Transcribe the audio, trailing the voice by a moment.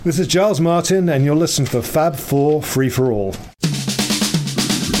This is Giles Martin, and you're listening to Fab 4 Free For All.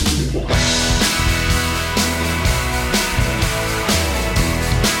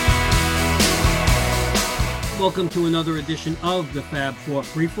 Welcome to another edition of the Fab 4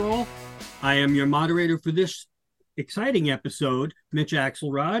 Free For All. I am your moderator for this exciting episode, Mitch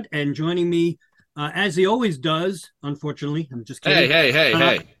Axelrod, and joining me, as he always does, unfortunately, I'm just kidding.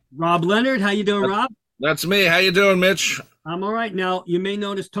 Hey. Rob Leonard, how you doing, Rob? That's me. How you doing, Mitch? I'm all right. Now, you may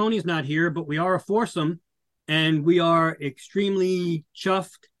notice Tony's not here, but we are a foursome, and we are extremely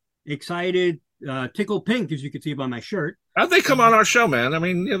chuffed, excited, tickled pink, as you can see by my shirt. How'd they come on our show, man? I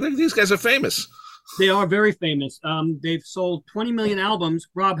mean, these guys are famous. They are very famous. They've sold 20 million albums.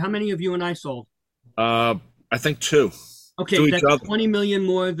 Rob, how many of you and I sold? I think 2. Okay, that's 20 million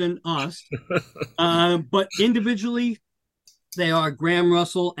more than us. But individually, they are Graham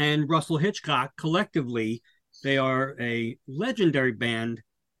Russell and Russell Hitchcock. Collectively, they are a legendary band,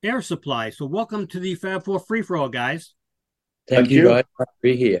 Air Supply. So welcome to the Fab 4 Free For All, guys. Thank you, guys. Great to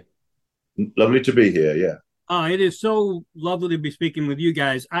be here. Lovely to be here, yeah. It is so lovely to be speaking with you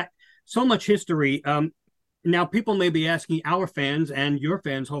guys. So much history. Now, people may be asking our fans, and your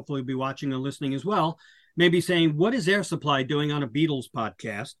fans hopefully will be watching and listening as well, maybe saying, what is Air Supply doing on a Beatles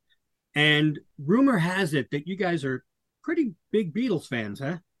podcast? And rumor has it that you guys are pretty big Beatles fans,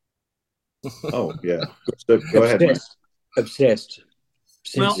 huh? Oh, yeah. So, go ahead. Obsessed.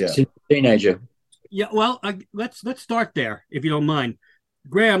 Since a teenager. Yeah, well, let's start there, if you don't mind.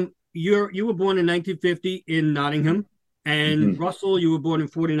 Graham, you were born in 1950 in Nottingham, and Russell, you were born in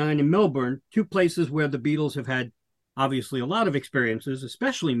 49 in Melbourne, two places where the Beatles have had, obviously, a lot of experiences,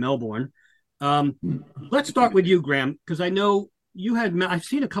 especially Melbourne. Let's start with you, Graham, because I know I've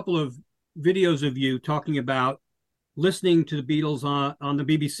seen a couple of videos of you talking about listening to the Beatles on the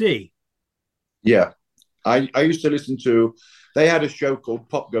BBC. Yeah, I used to listen to, they had a show called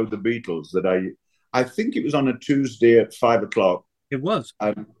Pop Go the Beatles that I think it was on a Tuesday at 5:00. It was.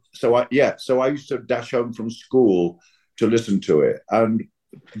 So I used to dash home from school to listen to it. And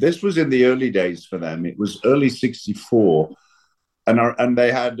this was in the early days for them. It was early 64. And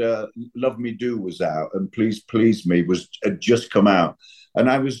they had Love Me Do was out, and Please Please Me had just come out. And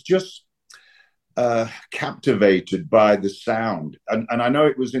I was just captivated by the sound. And I know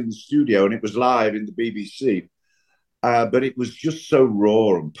it was in the studio and it was live in the BBC, but it was just so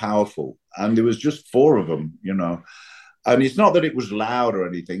raw and powerful. And there was just 4 of them, And it's not that it was loud or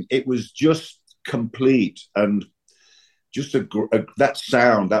anything. It was just complete and just that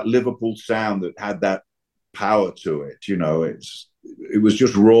sound, that Liverpool sound that had that power to it. It was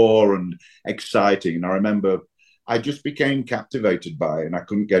just raw and exciting. And I remember I just became captivated by it and I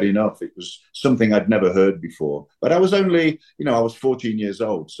couldn't get enough. It was something I'd never heard before. But I was only, I was 14 years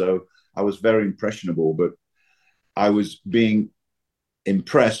old, so I was very impressionable, but I was being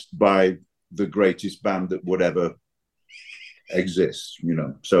impressed by the greatest band that would ever exist,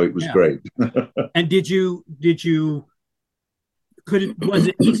 so it was great. And was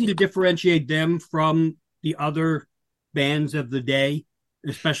it easy to differentiate them from the other bands of the day,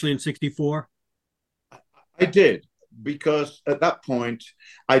 especially in 64? I did, because at that point,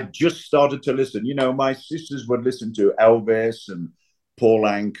 I just started to listen. My sisters would listen to Elvis and Paul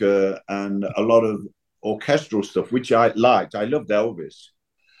Anka and a lot of orchestral stuff, which I liked. I loved Elvis,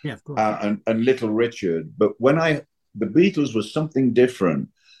 yeah, of course, and Little Richard. But the Beatles was something different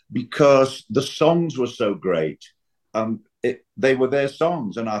because the songs were so great. They were their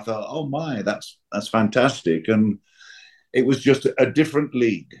songs, and I thought, oh my, that's fantastic. And it was just a different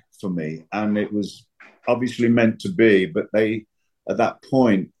league for me, and it was obviously meant to be. But at that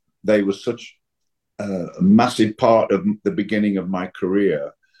point, they were such a massive part of the beginning of my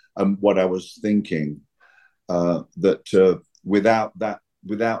career and what I was thinking, that without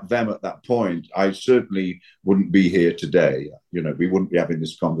them at that point, I certainly wouldn't be here today. We wouldn't be having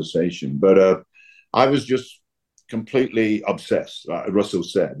this conversation. But I was just completely obsessed, like Russell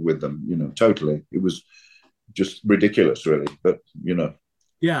said, with them, totally. It was just ridiculous, really. But,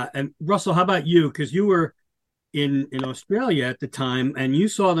 Yeah. And Russell, how about you? Because you were in Australia at the time, and you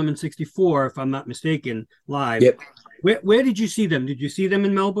saw them in 64, if I'm not mistaken, live. Yep. Where did you see them? Did you see them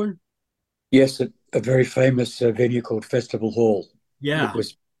in Melbourne? Yes, a very famous venue called Festival Hall. Yeah.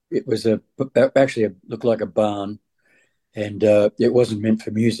 It was actually looked like a barn, and it wasn't meant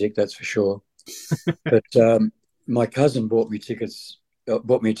for music, that's for sure. But my cousin bought me a ticket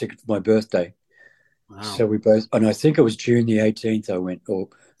for my birthday. Wow. So we both, and I think it was June the 18th I went, or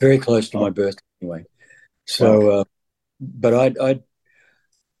very close to my birthday anyway. So, but I'd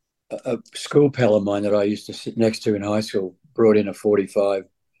a school pal of mine that I used to sit next to in high school brought in a 45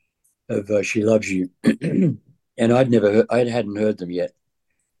 of She Loves You. And I hadn't heard them yet.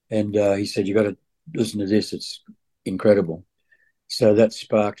 and he said, "You got to listen to this. It's incredible." So that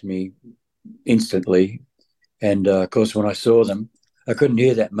sparked me instantly. And of course, when I saw them, I couldn't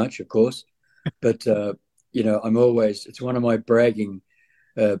hear that much, of course, but it's one of my bragging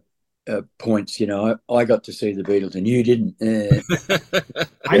uh, points. I got to see the Beatles and you didn't.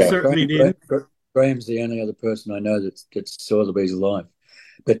 I certainly didn't. Graham's the only other person I know that saw the Beatles live.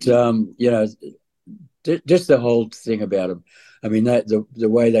 But just the whole thing about them. I mean, the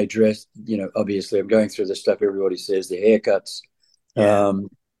way they dressed. Obviously, I'm going through the stuff everybody says. The haircuts,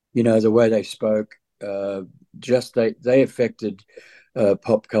 the way they spoke. Just they affected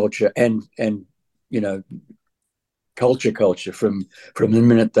pop culture and culture from the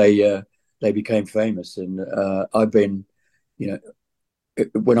minute they became famous. And I've been,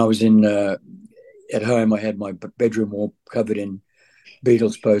 when I was in at home, I had my bedroom wall covered in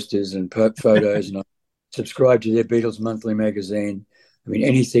Beatles posters and photos, and I subscribed to their Beatles monthly magazine. I mean,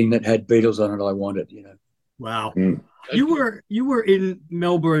 anything that had Beatles on it, I wanted. Wow. You were in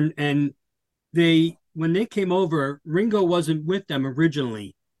Melbourne, and when they came over, Ringo wasn't with them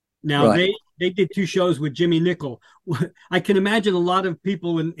originally. Now Right. they did 2 shows with Jimmy Nicol. I can imagine a lot of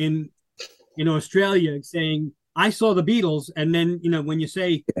people in Australia saying, "I saw the Beatles," and then when you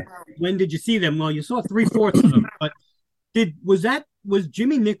say, "When did you see them?" Well, you saw 3/4 of them. But was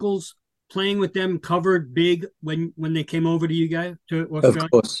Jimmy Nichols playing with them covered big when they came over to you guys to Australia?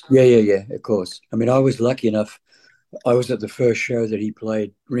 Of course. Yeah, of course. I mean, I was lucky enough. I was at the first show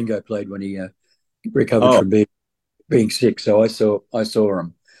that Ringo played when he recovered from being sick. So I saw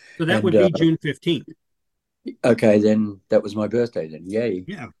him. So that would be June 15th. Okay, then that was my birthday then. Yay.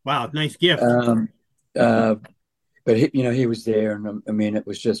 Yeah. Wow. Nice gift. But he was there, and I mean, it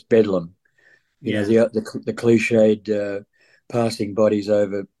was just bedlam. The cliched passing bodies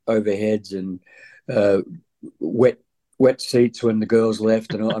over heads and wet seats when the girls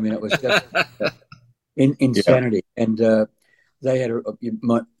left, and all. I mean, it was just insanity. Yeah. And they had you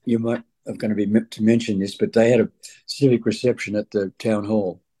might have going to be to mention this, but they had a civic reception at the town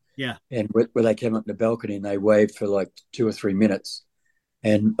hall. Yeah, and where they came up the balcony and they waved for like 2 or 3 minutes.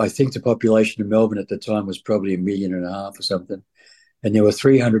 And I think the population of Melbourne at the time was probably 1.5 million or something. And there were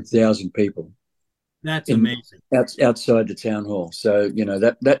 300,000 people. That's amazing. Outside the town hall. So,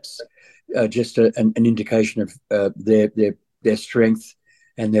 that's just an indication of their strength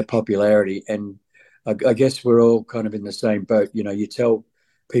and their popularity. And I guess we're all kind of in the same boat. You tell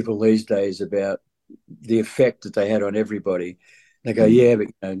people these days about the effect that they had on everybody. They go, yeah, but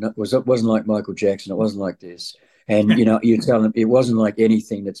it wasn't like Michael Jackson. It wasn't like this. And, you tell them it wasn't like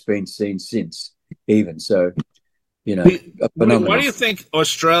anything that's been seen since even. So, why do you think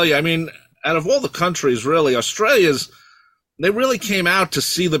Australia, I mean, out of all the countries, really, they really came out to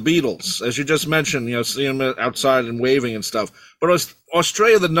see the Beatles, as you just mentioned, seeing them outside and waving and stuff. But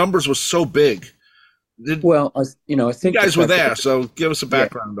Australia, the numbers were so big. I think you guys were there, so give us a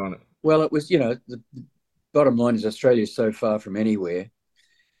background on it. Well, it was, the bottom line is Australia is so far from anywhere,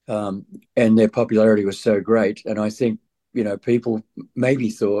 and their popularity was so great. And I think, people maybe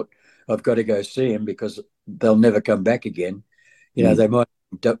thought, I've got to go see them because they'll never come back again. They might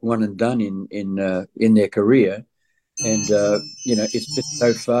have one and done in their career. And, it's just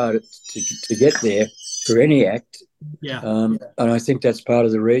so far to get there for any act. Yeah. And I think that's part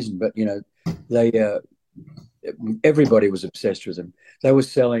of the reason. But, everybody was obsessed with them.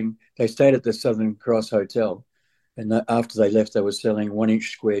 They stayed at the Southern Cross Hotel, and after they left, they were selling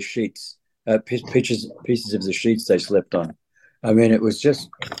 1-inch square sheets, pieces of the sheets they slept on. I mean, it was just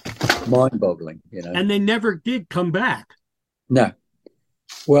mind-boggling, And they never did come back. No.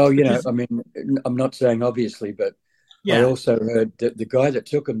 Well, I mean, I'm not saying obviously, but I also heard that the guy that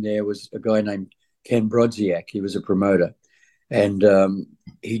took them there was a guy named Ken Brodziak. He was a promoter, and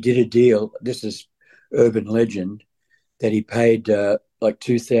he did a deal. This is urban legend that he paid like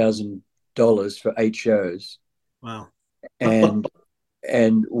 $2,000 for 8 shows. Wow.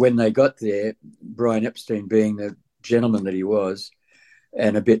 And when they got there, Brian Epstein, being the gentleman that he was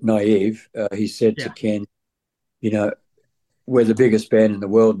and a bit naive, he said to Ken, we're the biggest band in the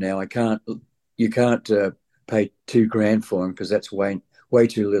world now. You can't pay $2,000 for them because that's way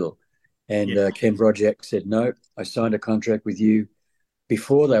too little. And Ken Brodziak said, no, I signed a contract with you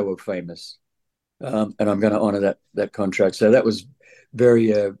before they were famous. And I'm going to honor that contract. So that was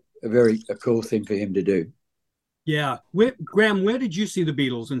a cool thing for him to do. Yeah. Graham, where did you see the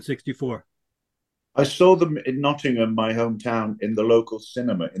Beatles in '64? I saw them in Nottingham, my hometown, in the local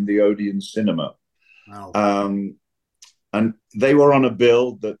cinema, in the Odeon Cinema. Wow. And they were on a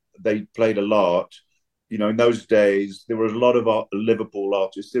bill that they played a lot. In those days, there were a lot of Liverpool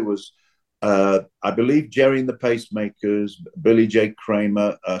artists. There was I believe Jerry and the Pacemakers, Billy J.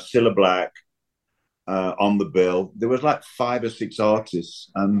 Kramer, Cilla Black on the bill. There was like 5 or 6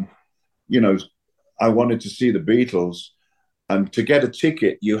 artists, and I wanted to see the Beatles, and to get a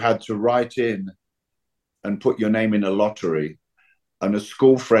ticket, you had to write in and put your name in a lottery. And a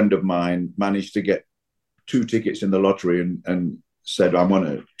school friend of mine managed to get 2 tickets in the lottery and said, I want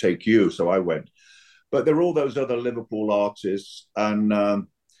to take you. So I went. But there were all those other Liverpool artists, and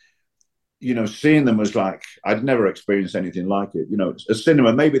seeing them was like, I'd never experienced anything like it. A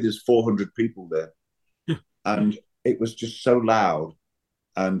cinema, maybe there's 400 people there. And it was just so loud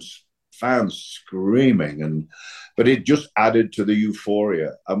and fans screaming. But it just added to the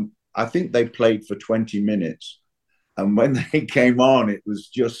euphoria. I think they played for 20 minutes. And when they came on, it was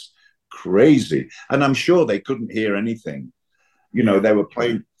just crazy. And I'm sure they couldn't hear anything. They were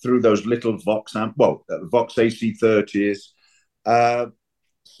playing through those little Vox AC30s.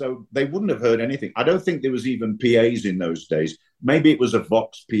 So they wouldn't have heard anything. I don't think there was even PAs in those days. Maybe it was a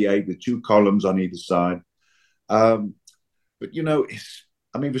Vox PA with 2 columns on either side. But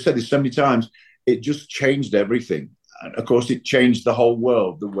we've said this so many times, it just changed everything. And of course, it changed the whole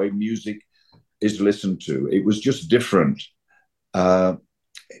world, the way music is listened to. It was just different.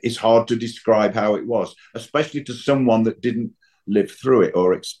 It's hard to describe how it was, especially to someone that didn't live through it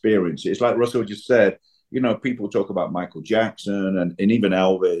or experience it. It's like Russell just said, people talk about Michael Jackson and even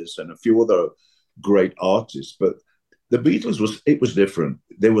Elvis and a few other great artists, but the Beatles was different.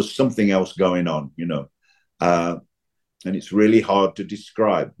 There was something else going on, and it's really hard to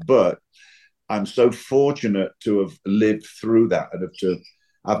describe. But I'm so fortunate to have lived through that and to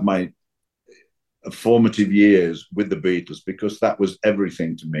have my formative years with the Beatles, because that was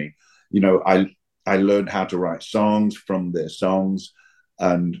everything to me. I learned how to write songs from their songs,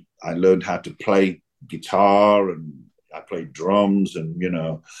 and I learned how to play guitar, and I played drums, and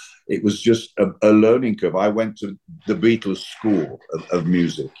it was just a learning curve. I went to the Beatles school of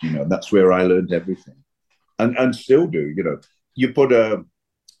music, that's where I learned everything, and still do. You put a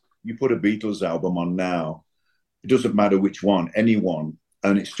Beatles album on now, it doesn't matter which one, anyone,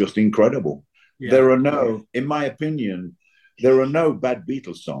 and it's just incredible. There are no, in my opinion, there are no bad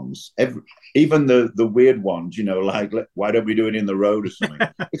Beatles songs. Even the weird ones, like Why Don't We Do It in the Road or something.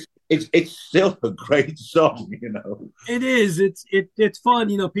 it's still a great song, It is. It's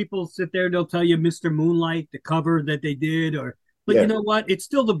fun. People sit there, they'll tell you Mr. Moonlight, the cover that they did, but you know what? It's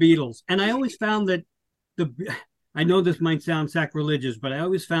still the Beatles. And I always found that I know this might sound sacrilegious, but I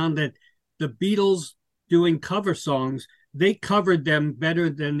always found that the Beatles doing cover songs, they covered them better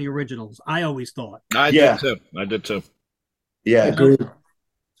than the originals. I always thought. I did too. Yeah. Agreed.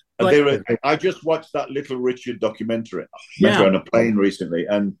 I just watched that Little Richard documentary on a plane recently,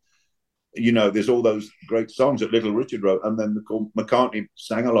 and there's all those great songs that Little Richard wrote, and then McCartney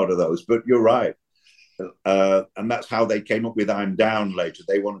sang a lot of those. But you're right, and that's how they came up with "I'm Down" later.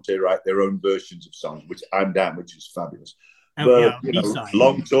 They wanted to write their own versions of songs, which "I'm Down," which is fabulous. But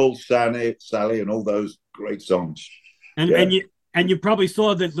Long Tall Sally, and all those great songs. And you probably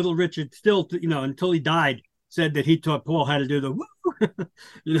saw that Little Richard still, until he died, said that he taught Paul how to do the woo.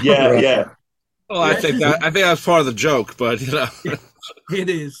 Yeah. Well, I think that's part of the joke, but it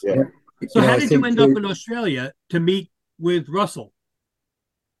is. Yeah. So how did you end up in Australia to meet with Russell?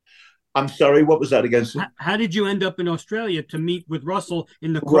 I'm sorry, what was that again? How did you end up in Australia to meet with Russell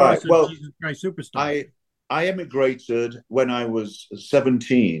in the chorus of Jesus Christ Superstar? I emigrated when I was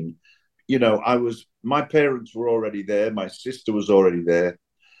 17. My parents were already there. My sister was already there.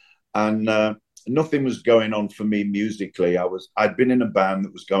 And nothing was going on for me musically. I'd been in a band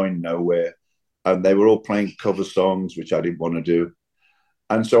that was going nowhere, and they were all playing cover songs, which I didn't want to do.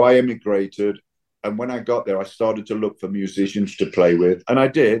 And so I emigrated. And when I got there, I started to look for musicians to play with. And I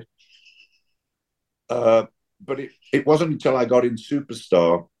did. But it wasn't until I got in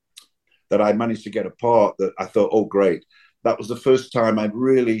Superstar that I managed to get a part that I thought, oh, great. That was the first time I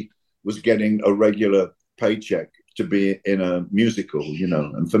really was getting a regular paycheck to be in a musical,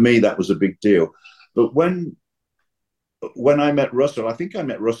 and for me, that was a big deal. But when I met Russell, I think I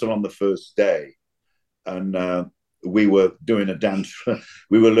met Russell on the first day, and we were doing a dance.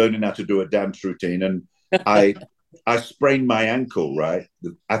 We were learning how to do a dance routine, and I sprained my ankle, right?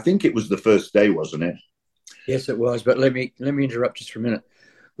 I think it was the first day, wasn't it? Yes, it was. But let me interrupt just for a minute.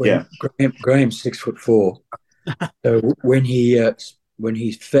 Graham's 6'4", so when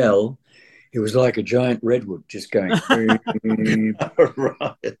he fell, it was like a giant redwood just going.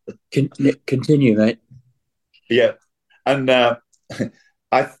 Right. Continue, mate. Yeah, and I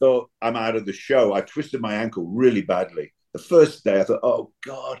thought, I'm out of the show. I twisted my ankle really badly. The first day, I thought, oh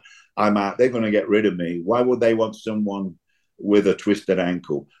God, I'm out. They're going to get rid of me. Why would they want someone with a twisted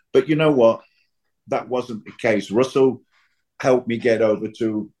ankle. But you know what? That wasn't the case. Russell helped me get over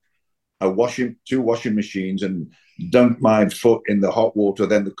to two washing machines and dunked my foot in the hot water,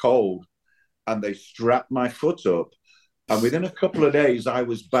 then the cold, and they strapped my foot up. And within a couple of days, I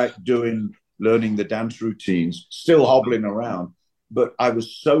was back learning the dance routines, still hobbling around. But I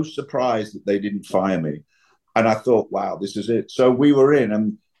was so surprised that they didn't fire me. And I thought, wow, this is it. So we were in,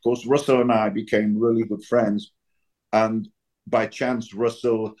 and of course, Russell and I became really good friends. And by chance,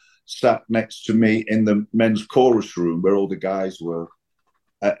 Russell sat next to me in the men's chorus room where all the guys were.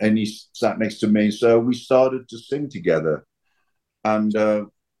 And he sat next to me. So we started to sing together. And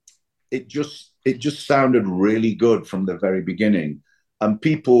it just sounded really good from the very beginning. And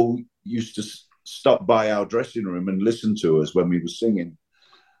people used to stop by our dressing room and listen to us when we were singing.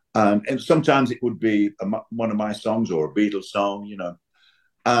 And sometimes it would be one of my songs or a Beatles song, you know.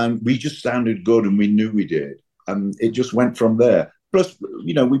 And we just sounded good, and we knew we did. And it just went from there. Plus,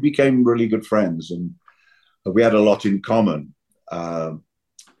 you know, we became really good friends, and we had a lot in common. And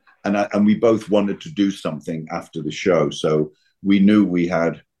we both wanted to do something after the show. So we knew we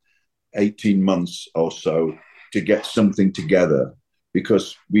had 18 months or so to get something together,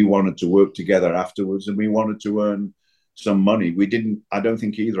 because we wanted to work together afterwards, and we wanted to earn some money. I don't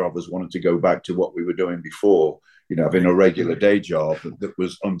think either of us wanted to go back to what we were doing before, you know, having a regular day job that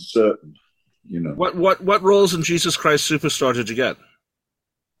was uncertain, you know. What roles in Jesus Christ Superstar did you get?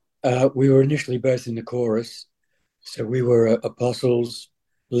 We were initially both in the chorus. So we were apostles,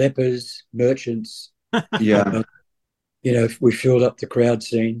 lepers, merchants. Yeah. You know, we filled up the crowd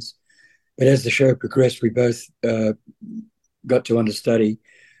scenes. But as the show progressed, we both got to understudy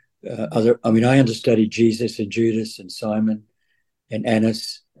I understudied Jesus and Judas and Simon and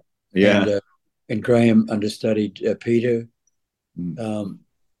Annas. Yeah. And Graham understudied Peter.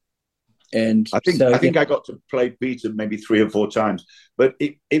 And I think I got to play Peter maybe 3 or 4 times, but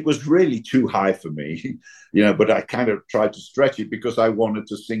it was really too high for me, you know. But I kind of tried to stretch it because I wanted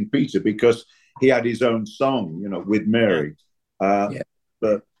to sing Peter, because he had his own song, you know, with Mary.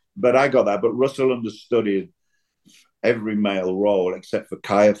 But I got that. But Russell understudied every male role except for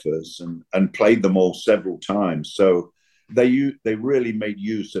Caiaphas, and played them all several times. So they really made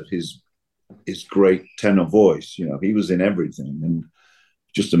use of his great tenor voice. You know, he was in everything, and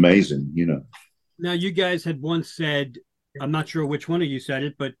just amazing, you know. Now, you guys had once said, I'm not sure which one of you said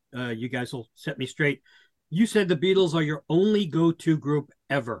it, but you guys will set me straight. You said the Beatles are your only go-to group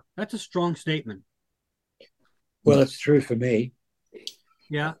ever. That's a strong statement. Well, it's true for me.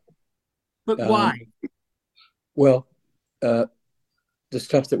 Yeah. But why? Well, the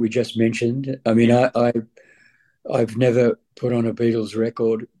stuff that we just mentioned. I mean, I've never put on a Beatles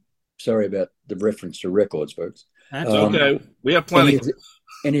record. Sorry about the reference to records, folks. That's okay. We have plenty.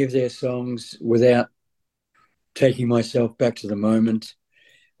 Any of their songs without taking myself back to the moment.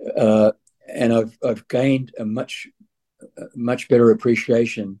 And I've gained a much better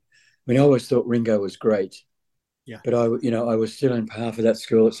appreciation. I mean, I always thought Ringo was great. Yeah. But I was still in half of that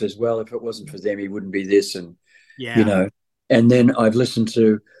school that says, well, if it wasn't for them, he wouldn't be this. And, yeah. You know, and then I've listened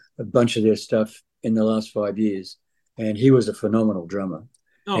to a bunch of their stuff in the last 5 years, and he was a phenomenal drummer.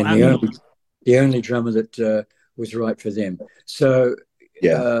 Oh, and the only drummer that was right for them. So,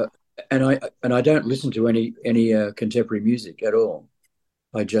 yeah. And I don't listen to any contemporary music at all.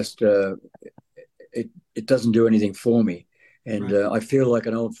 I just it doesn't do anything for me, and right. I feel like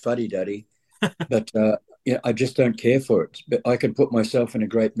an old fuddy-duddy, but I just don't care for it. But I can put myself in a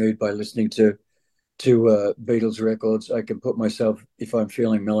great mood by listening to Beatles records. I can put myself, if I'm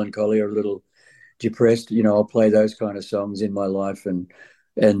feeling melancholy or a little depressed, you know, I'll play those kind of songs in my life and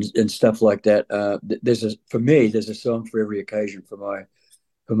stuff like that. There's a song for every occasion for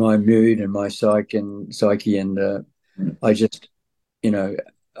my mood and my psyche, and I just, you know,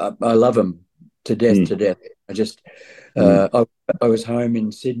 I love them to death. I just I was home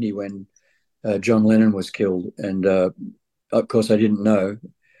in Sydney when John Lennon was killed, and of course I didn't know.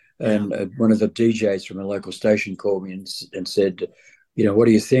 And one of the DJs from a local station called me and said, you know, what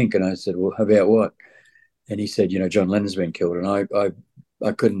do you think? And I said, well, how about what? And he said, you know, John Lennon's been killed. And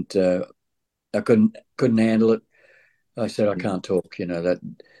I couldn't handle it. I said, I can't talk. You know,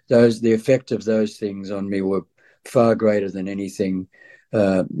 the effect of those things on me were far greater than anything.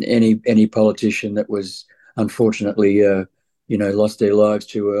 Any politician that was unfortunately, lost their lives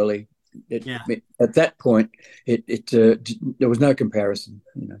too early. At that point, there was no comparison.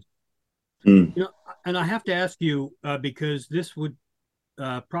 You know. You know, and I have to ask you because this would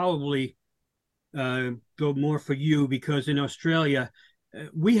probably go more for you, because in Australia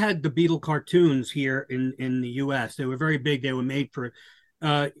we had the Beatle cartoons here in the U.S. They were very big. They were made for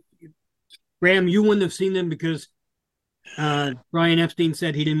Graham. You wouldn't have seen them because Brian Epstein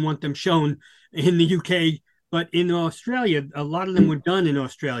said he didn't want them shown in the UK, but in Australia, a lot of them were done in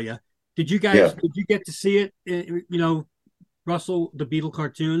Australia. Did you guys? Did you get to see it? Russell, the Beatle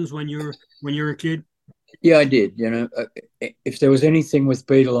cartoons when you're a kid. Yeah, I did. If there was anything with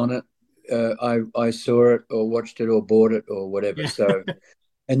Beatle on it, I saw it or watched it or bought it or whatever. Yeah. So,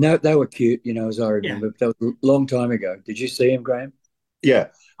 and they were cute, as I remember. Yeah. That was a long time ago. Did you see him, Graham? Yeah,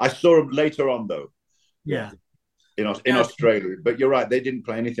 I saw him later on though. Yeah. In Australia, but you're right. They didn't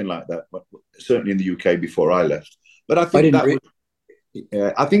play anything like that. But certainly in the UK before I left. But I think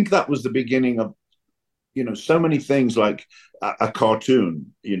I think that was the beginning of, so many things like a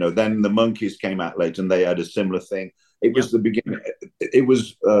cartoon. Then the Monkees came out later, and they had a similar thing. It was the beginning. It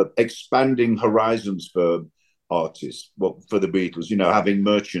was expanding horizons for artists. Well, for the Beatles, having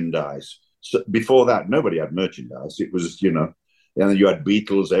merchandise. So before that, nobody had merchandise. It was, and you had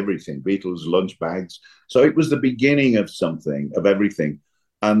Beatles, everything, Beatles lunch bags. So it was the beginning of something, of everything.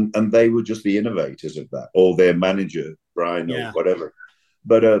 And they were just the innovators of that, or their manager, Brian, or whatever.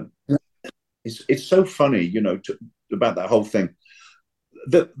 But it's so funny, about that whole thing.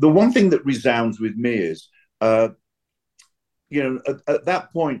 The one thing that resounds with me is, at that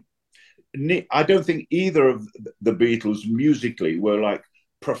point, I don't think either of the Beatles musically were like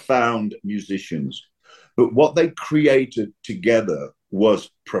profound musicians. But what they created together was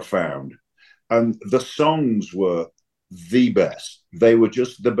profound. And the songs were the best. They were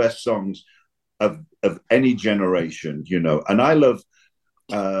just the best songs of any generation, And I love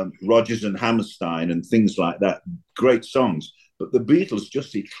Rodgers and Hammerstein and things like that. Great songs. But the Beatles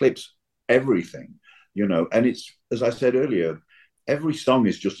just eclipse everything, And it's, as I said earlier, every song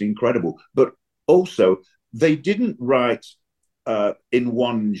is just incredible. But also, they didn't write in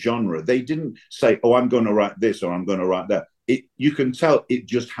one genre. They didn't say, "Oh, I'm going to write this" or "I'm going to write that." You can tell it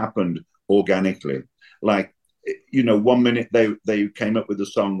just happened organically. Like, 1 minute they came up with a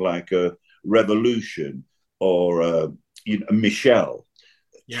song like "Revolution" or "Michelle."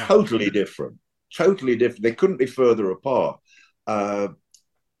 Yeah. Totally different. They couldn't be further apart. And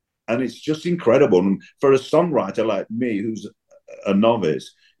it's just incredible. And for a songwriter like me, who's a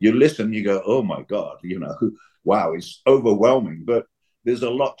novice, you listen, you go, "Oh my God," wow, it's overwhelming. But there's a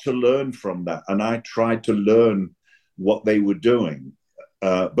lot to learn from that. And I tried to learn what they were doing,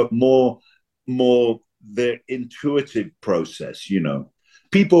 but more their intuitive process,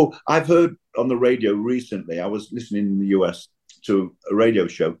 People, I've heard on the radio recently, I was listening in the US to a radio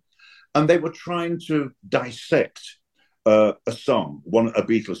show, and they were trying to dissect a song, a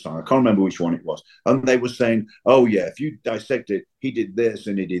Beatles song. I can't remember which one it was. And they were saying, "Oh yeah, if you dissect it, he did this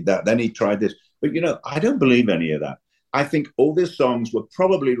and he did that. Then he tried this." But, I don't believe any of that. I think all their songs were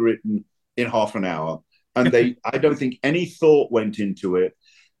probably written in half an hour. And I don't think any thought went into it.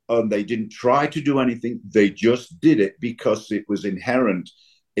 They didn't try to do anything. They just did it because it was inherent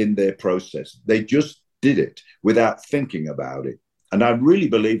in their process. They just did it without thinking about it. And I really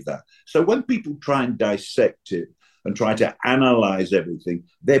believe that. So when people try and dissect it and try to analyze everything,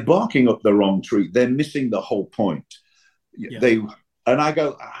 they're barking up the wrong tree. They're missing the whole point. Yeah. And I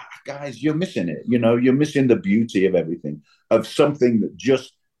go, guys, you're missing it. You're missing the beauty of everything, of something that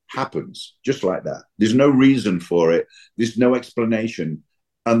just happens, just like that. There's no reason for it. There's no explanation.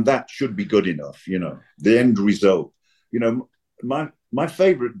 And that should be good enough, the end result. My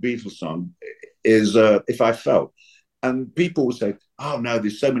favorite Beatles song is If I Felt. And people will say, "Oh, no,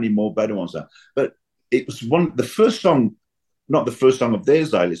 there's so many more better ones now." But it was the first song, not the first song of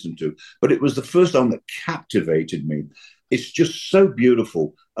theirs I listened to, but it was the first song that captivated me. It's just so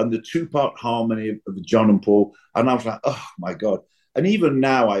beautiful. And the two-part harmony of John and Paul. And I was like, "Oh, my God." And even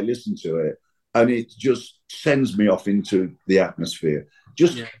now I listen to it, and it just sends me off into the atmosphere.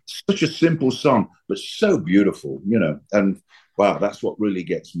 Just such a simple song, but so beautiful, And, wow, that's what really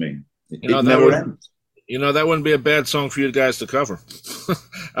gets me. It never ends. That wouldn't be a bad song for you guys to cover.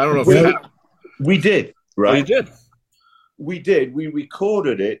 I don't know if we did, right? Oh, you did? We did. We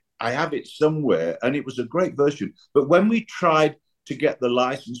recorded it. I have it somewhere, and it was a great version. But when we tried to get the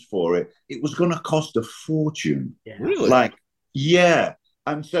license for it, it was going to cost a fortune. Yeah. Really? Yeah.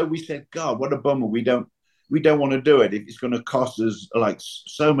 And so we said, "God, what a bummer. We don't want to do it if it's going to cost us like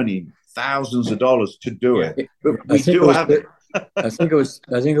so many thousands of dollars to do it." But we do have it. I think it was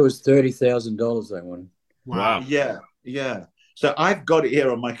 $30,000 they wanted. Wow. Yeah. So I've got it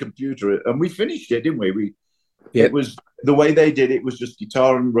here on my computer, and we finished it, didn't we? It was the way they did it was just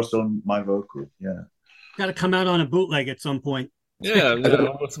guitar and Russell and my vocal. Yeah. Got to come out on a bootleg at some point. Yeah.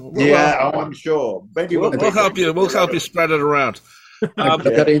 I'm sure. Maybe we'll help you. We'll help you spread it around. I've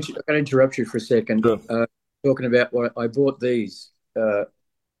got to interrupt you for a second. Talking about what I bought these.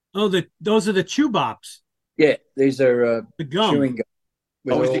 Those are the chew bops. Yeah, these are The gum. chewing gum.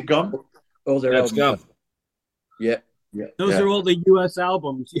 Oh, is it gum? All their That's albums. gum. Yeah. Those are all the U.S.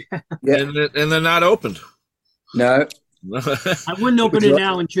 albums. Yeah. And they're not opened. No. I wouldn't open it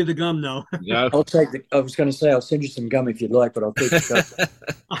now and chew the gum, though. Yeah. I was going to say, I'll send you some gum if you'd like, but I'll keep the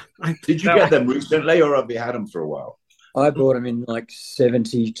gum. Did you get them recently, or have you had them for a while? I bought them in like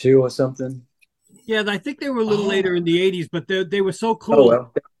 72 or something. Yeah, I think they were a little later in the 80s, but they were so cool. Oh,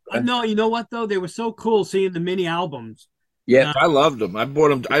 well. No, you know what, though? They were so cool seeing the mini albums. Yeah. I loved them. I bought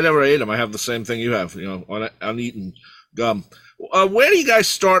them. I never ate them. I have the same thing you have, on eating gum. Where do you guys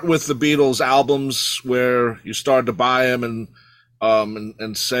start with the Beatles albums, where you start to buy them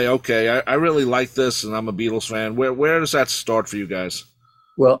and say, okay, I really like this and I'm a Beatles fan? Where does that start for you guys?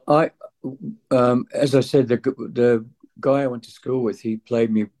 Well, as I said, the guy I went to school with, he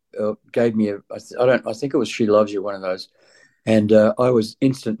gave me I think it was "She Loves You," one of those, and I was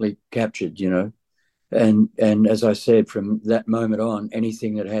instantly captured, and as I said, from that moment on,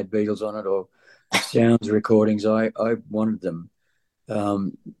 anything that had Beatles on it or sounds recordings, I wanted them,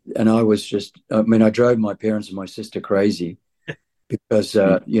 and I was I drove my parents and my sister crazy because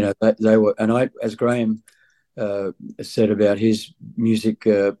they were, and as Graham said about his music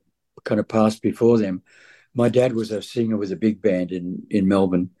kind of passed before them. My dad was a singer with a big band in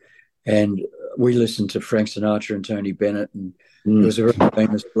Melbourne, and we listened to Frank Sinatra and Tony Bennett, and there was a very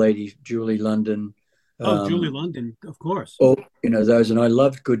famous lady, Julie London. Julie London, of course. Those, and I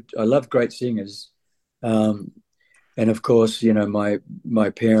loved great singers, and of course, my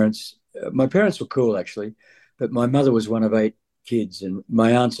parents were cool actually, but my mother was one of 8 kids, and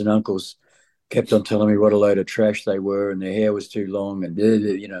my aunts and uncles kept on telling me what a load of trash they were, and their hair was too long,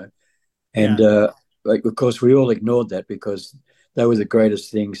 and of course we all ignored that because they were the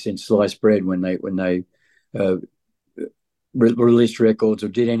greatest thing since sliced bread when they released records or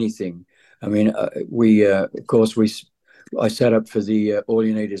did anything. I mean, I sat up for the All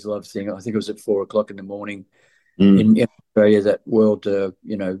You Need Is Love thing. I think it was at 4:00 in the morning in Australia, that world,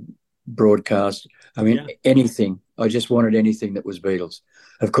 broadcast. I mean, anything. I just wanted anything that was Beatles.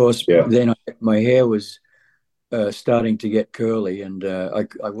 Of course, then my hair was starting to get curly, and I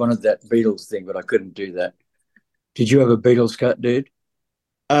wanted that Beatles thing, but I couldn't do that. Did you have a Beatles cut, dude?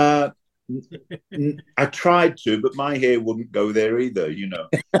 I tried to, but my hair wouldn't go there either.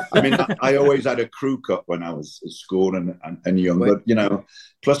 I mean, I always had a crew cut when I was at school and young, but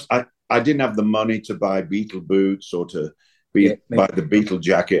plus I didn't have the money to buy Beatle boots or to buy the Beatle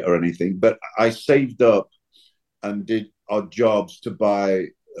jacket or anything. But I saved up and did odd jobs to buy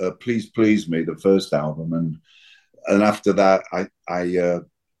 "Please Please Me," the first album, and after that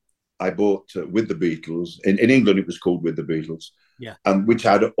I bought "With the Beatles." In England, it was called "With the Beatles." Yeah. Which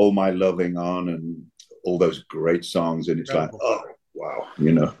had "All My Loving" on and all those great songs. And it's like, oh, wow,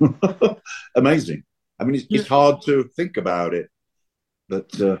 amazing. I mean, it's hard to think about it.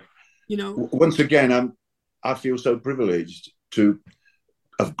 But, once again, I feel so privileged to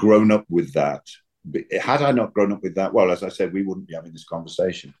have grown up with that. Had I not grown up with that, well, as I said, we wouldn't be having this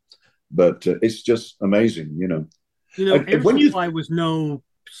conversation. But it's just amazing, Air Supply was no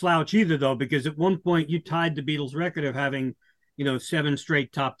slouch either, though, because at one point you tied the Beatles record of having 7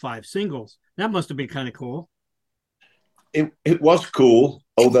 straight top 5 singles. That must have been kind of cool. It was cool,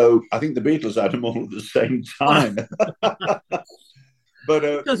 although I think the Beatles had them all at the same time. But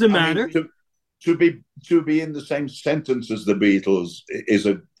it doesn't matter. To be in the same sentence as the Beatles is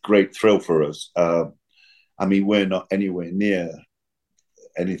a great thrill for us. I mean, we're not anywhere near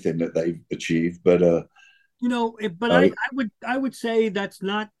anything that they've achieved, but I would say that's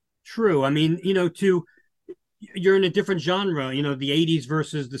not true. I mean, you're in a different genre, the 80s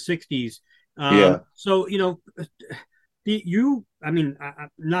versus the 60s. So,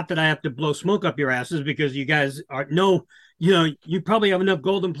 not that I have to blow smoke up your asses because you guys you probably have enough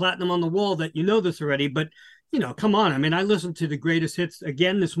gold and platinum on the wall that this already, but, come on. I mean, I listened to the greatest hits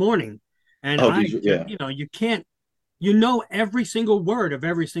again this morning, and you can't, every single word of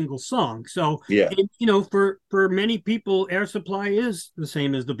every single song. So, for many people, Air Supply is the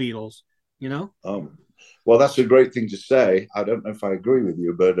same as the Beatles, Well, that's a great thing to say. I don't know if I agree with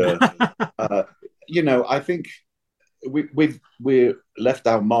you, but I think we've left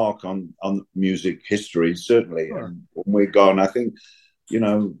our mark on music history, certainly. Sure. And when we're gone, I think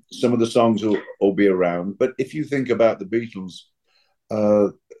some of the songs will all be around. But if you think about the Beatles,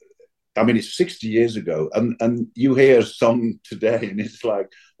 I mean, it's 60 years ago, and you hear a song today, and it's like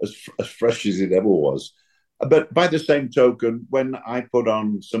as fresh as it ever was. But by the same token, when I put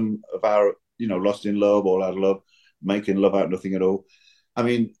on some of our Lost in Love, All Out of Love, Making Love Out of Nothing at All, I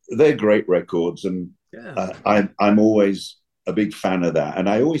mean, they're great records, and I'm always a big fan of that. And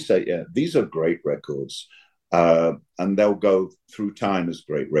I always say, these are great records. and they'll go through time as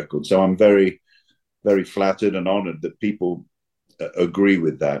great records. So I'm very, very flattered and honored that people agree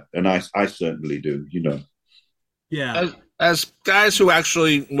with that, and I certainly do. Yeah. As guys who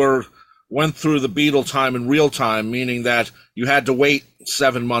actually went through the Beatle time in real time, meaning that you had to wait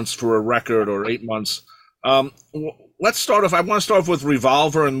 7 months for a record or 8 months. Let's start off. I want to start off with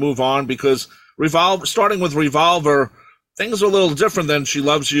Revolver and move on, because starting with Revolver, things are a little different than She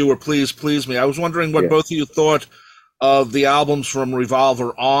Loves You or Please Please Me. I was wondering what both of you thought of the albums from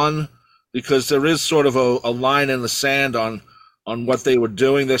Revolver on, because there is sort of a line in the sand on what they were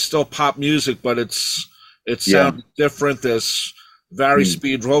doing. There's still pop music, but it sounds different. There's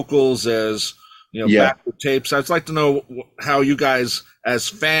speed vocals, there's backward tapes. I'd like to know how you guys, as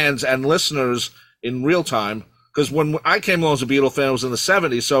fans and listeners in real time, because when I came along as a Beatle fan, it was in the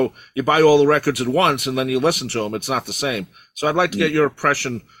 70s, so you buy all the records at once and then you listen to them. It's not the same. So I'd like to get your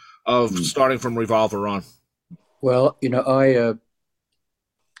impression of starting from Revolver on. Well, I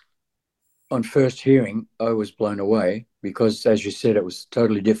on first hearing, I was blown away because, as you said, it was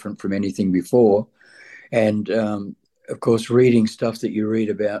totally different from anything before. And, of course, reading stuff that you read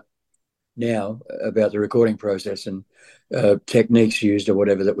about now, about the recording process and techniques used or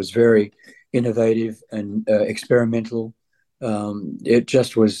whatever, that was very innovative and experimental. It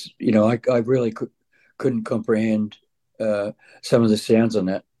just was, I really couldn't comprehend some of the sounds on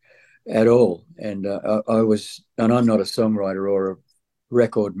that at all. And and I'm not a songwriter or a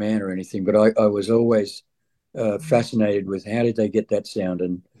record man or anything, but I was always fascinated with how did they get that sound.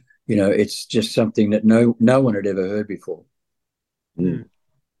 And, it's just something that no one had ever heard before.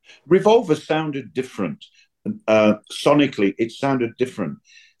 Revolver sounded different. Sonically, it sounded different.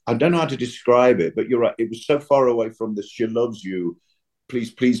 I don't know how to describe it, but you're right. It was so far away from the She Loves You,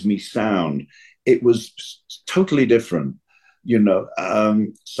 Please Please Me sound. It was totally different.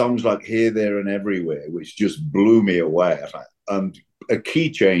 Songs like Here, There, and Everywhere, which just blew me away. And a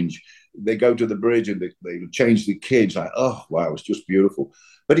key change. They go to the bridge and they change the key. It's like, oh, wow, it's just beautiful.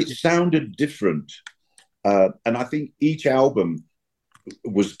 But it sounded different. And I think each album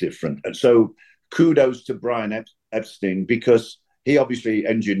was different. And so kudos to Brian Epstein, because he obviously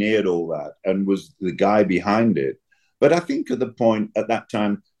engineered all that and was the guy behind it. But I think at that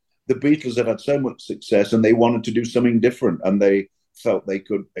time, the Beatles had so much success and they wanted to do something different. And they felt they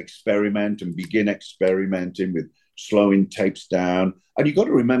could experiment and begin experimenting with slowing tapes down. And you got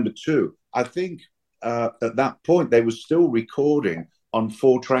to remember too, I think at that point, they were still recording on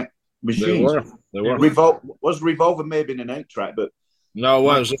 4-track machines. They were. Revolver may have been an 8-track, but no,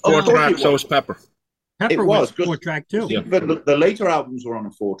 it was a 4-track. So was Pepper. Pepper was 4-track too. Yeah. The later albums were on a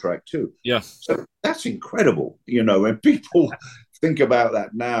 4-track too. Yeah. So that's incredible. When people think about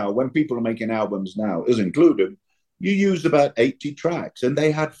that now, when people are making albums now, us included, you use about 80 tracks, and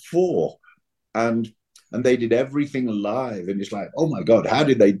they had 4, and they did everything live, and it's like, oh my God, how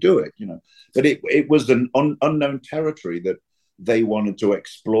did they do it? But it was an unknown territory that they wanted to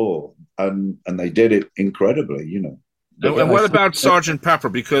explore, and they did it incredibly. And what about Sgt. Pepper?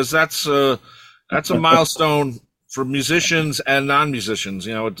 Because that's a milestone for musicians and non-musicians.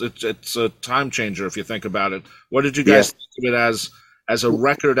 It's a time changer if you think about it. What did you guys think of it as a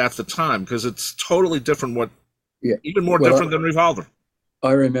record at the time? Because it's totally different. Even more different than Revolver.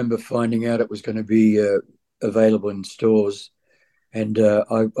 I remember finding out it was going to be available in stores, and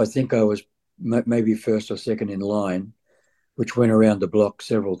I think I was maybe first or second in line, which went around the block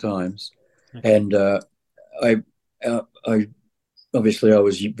several times. And I obviously I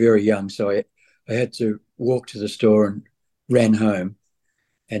was very young, so I had to walk to the store and ran home.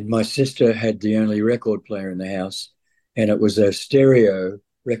 And my sister had the only record player in the house, and it was a stereo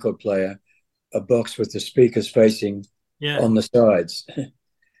record player, a box with the speakers facing on the sides.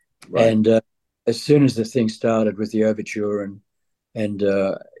 Right. And as soon as the thing started with the overture and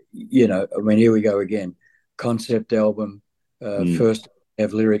here we go again, concept album, first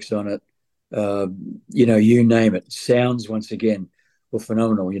have lyrics on it, you name it. Sounds once again were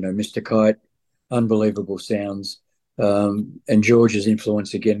phenomenal. Mr. Kite, unbelievable sounds, and George's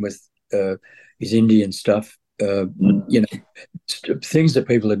influence again with his Indian stuff. Things that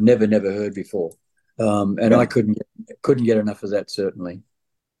people had never heard before, and I couldn't get enough of that, certainly.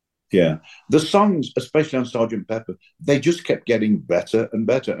 Yeah, the songs, especially on Sgt. Pepper, they just kept getting better and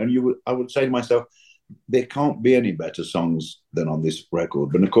better. And I would say to myself, there can't be any better songs than on this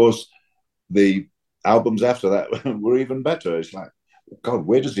record. But of course, the albums after that were even better. It's like, God,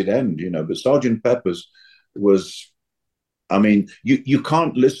 where does it end? But Sgt. Pepper's was, you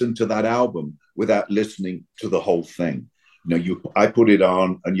can't listen to that album without listening to the whole thing. I put it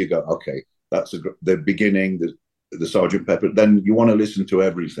on and you go, okay, that's the beginning, the Sergeant Pepper, then you want to listen to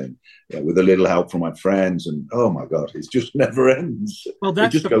everything, with a little help from my friends, and oh my God, it just never ends. Well,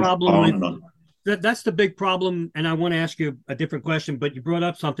 that's it just the goes problem on with and on. that's the big problem. And I want to ask you a different question, but you brought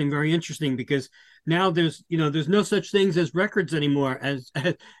up something very interesting, because now there's no such things as records anymore. As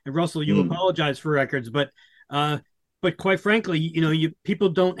Russell, you apologize for records, but quite frankly, people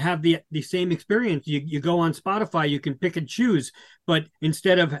don't have the same experience. You go on Spotify, you can pick and choose, but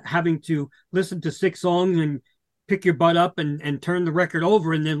instead of having to listen to 6 songs and pick your butt up and turn the record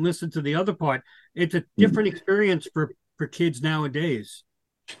over and then listen to the other part, it's a different experience for kids nowadays.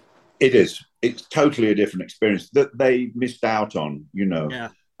 It is. It's totally a different experience that they missed out on, Yeah.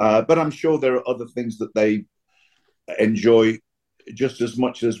 But I'm sure there are other things that they enjoy just as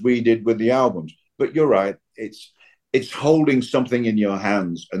much as we did with the albums. But you're right. It's holding something in your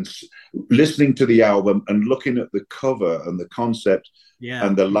hands and listening to the album and looking at the cover and the concept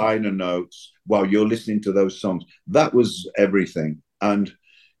and the liner notes while you're listening to those songs. That was everything. And,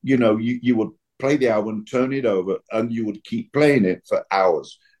 you would play the album, turn it over, and you would keep playing it for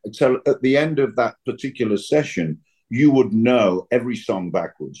hours until at the end of that particular session, you would know every song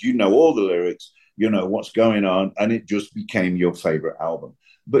backwards. You know all the lyrics, what's going on, and it just became your favorite album.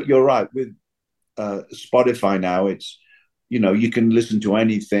 But you're right, with Spotify now, it's, you can listen to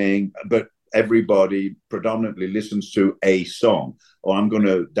anything, but everybody predominantly listens to a song, or I'm going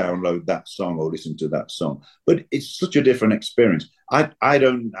to download that song or listen to that song. But it's such a different experience. I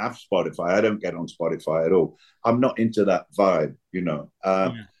don't have Spotify. I don't get on Spotify at all. I'm not into that vibe,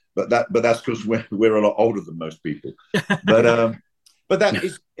 But that's because we're a lot older than most people. But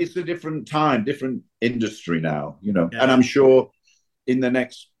it's a different time, different industry now, And I'm sure in the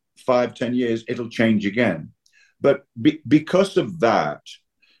next 5-10 years it'll change again. But because of that,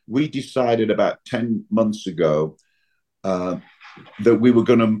 we decided about 10 months ago that we were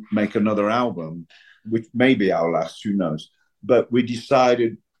going to make another album, which may be our last, who knows. But we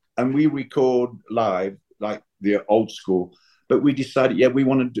decided, and we record live like the old school, but we decided, we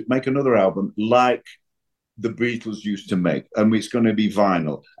want to make another album like the Beatles used to make. And it's going to be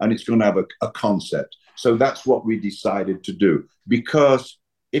vinyl, and it's going to have a concept. So that's what we decided to do. Because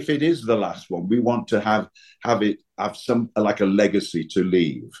if it is the last one, we want to have some like a legacy to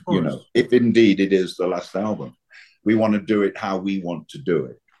leave, if indeed it is the last album. We want to do it how we want to do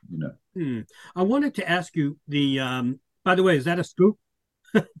it, I wanted to ask you by the way, is that a scoop?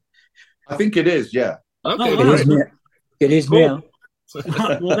 I think it is, yeah. Okay. It is cool.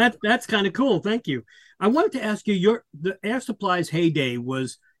 Now. Well, that's kind of cool. Thank you. I wanted to ask you, the Air Supply's heyday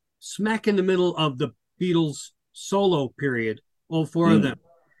was smack in the middle of the Beatles solo period, all 4 of them.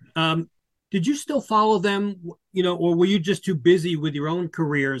 Did you still follow them, or were you just too busy with your own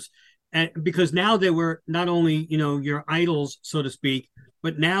careers? And because now they were not only, your idols, so to speak,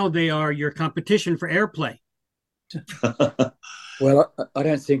 but now they are your competition for airplay. Well, I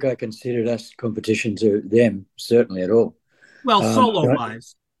don't think I considered us competition to them, certainly at all. Well,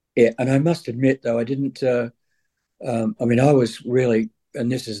 solo-wise. And I must admit, though, I didn't. I was really,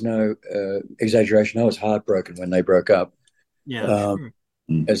 and this is no exaggeration, I was heartbroken when they broke up. Yeah.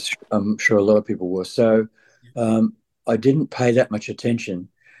 As I'm sure a lot of people were. So I didn't pay that much attention.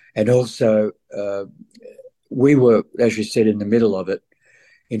 And also, we were, as you said, in the middle of it.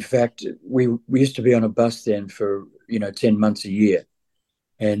 In fact, we used to be on a bus then for, 10 months a year.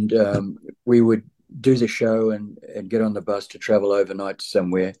 And we would do the show and get on the bus to travel overnight to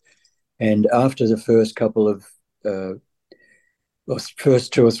somewhere. And after the first couple of,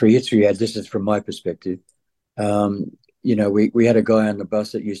 first 2 or 3 hits we had, this is from my perspective, we had a guy on the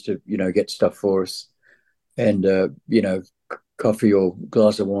bus that used to, get stuff for us and, coffee or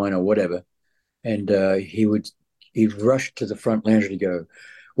glass of wine or whatever. And he'd rush to the front lounge and go,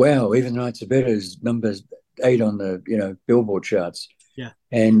 wow, Even the Nights Are Better is number 8 on the, Billboard charts. Yeah.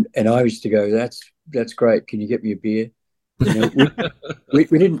 And I used to go, that's great. Can you get me a beer? We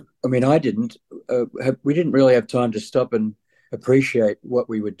didn't, I didn't, we didn't really have time to stop and appreciate what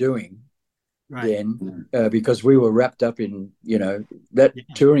we were doing. Right. Then because we were wrapped up in, that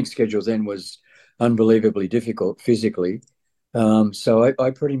touring schedule then was unbelievably difficult physically. So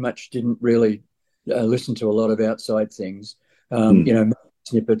I pretty much didn't really listen to a lot of outside things,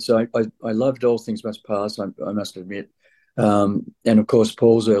 snippets. I loved All Things Must Pass, I must admit. And of course,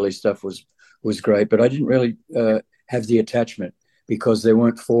 Paul's early stuff was great, but I didn't really have the attachment because there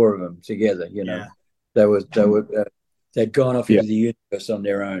weren't 4 of them together, they'd gone off into the universe on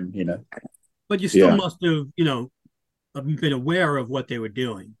their own, But you still must have, been aware of what they were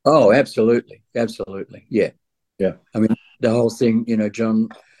doing. Oh, absolutely. Absolutely. Yeah. Yeah. The whole thing, John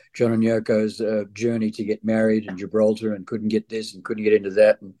and Yoko's journey to get married in Gibraltar and couldn't get this and couldn't get into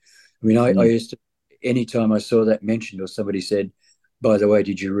that. And I used to, anytime I saw that mentioned or somebody said, by the way,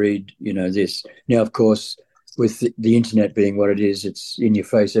 did you read, this? Now, of course, with the internet being what it is, it's in your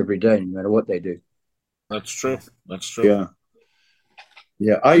face every day, no matter what they do. That's true. That's true.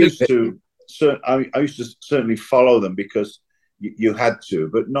 Yeah. I used to certainly follow them because you had to,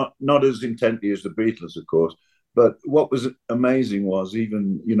 but not as intently as the Beatles, of course. But what was amazing was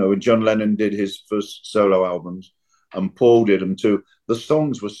even, when John Lennon did his first solo albums and Paul did them too, the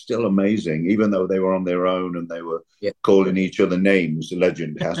songs were still amazing, even though they were on their own and they were calling each other names, the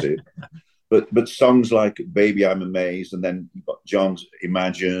legend has it. But songs like Baby I'm Amazed, and then you've got John's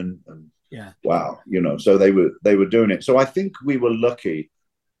Imagine, and wow, so they were doing it. So I think we were lucky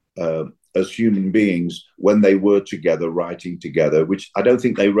as human beings when they were together, writing together, which I don't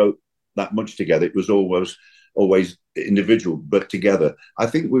think they wrote that much together. It was always individual, but together. I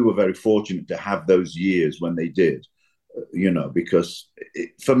think we were very fortunate to have those years when they did, because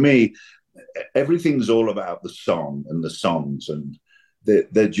for me, everything's all about the song and the songs, and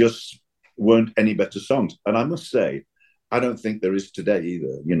there just weren't any better songs. And I must say, I don't think there is today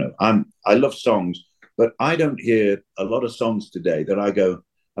either. I love songs, but I don't hear a lot of songs today that I go,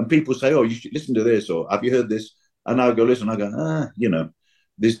 and people say, oh, you should listen to this, or have you heard this? And I'll go listen. I go,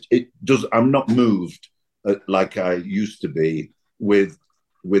 I'm not moved like I used to be with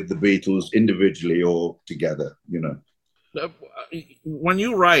the Beatles individually or together. When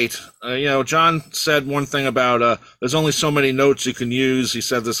you write, John said one thing about there's only so many notes you can use. He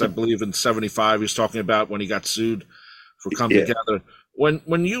said this, I believe, in '75. He was talking about when he got sued for Come Together.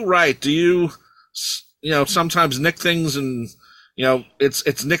 When you write, do you sometimes nick things and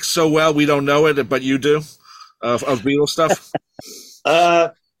it's nicked so well we don't know it, but you do of Beatles stuff?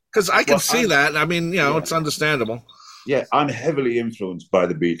 Because I can see that. I mean, it's understandable. Yeah, I'm heavily influenced by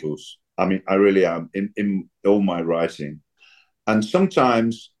the Beatles. I mean, I really am in all my writing. And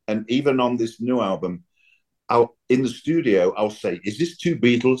sometimes, and even on this new album, in the studio, I'll say, is this two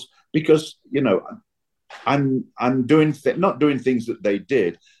Beatles? Because, I'm not doing things that they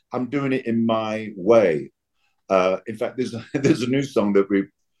did. I'm doing it in my way. In fact, there's a new song that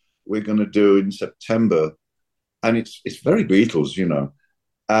we're going to do in September, and it's very Beatles,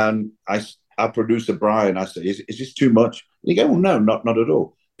 And our producer Brian, I say, is this too much? And he go, well, no, not at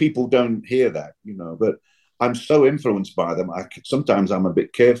all. People don't hear that, But I'm so influenced by them. Sometimes I'm a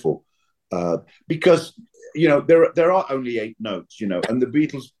bit careful because there are only 8 notes, and the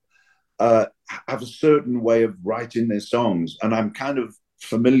Beatles have a certain way of writing their songs, and I'm kind of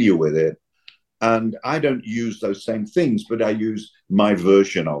familiar with it. And I don't use those same things, but I use my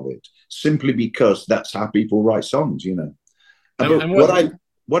version of it simply because that's how people write songs, And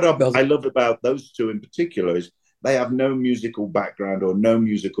what I love about those two in particular is they have no musical background or no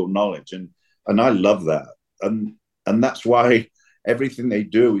musical knowledge, and I love that, and that's why everything they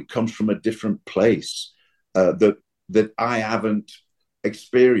do, it comes from a different place that I haven't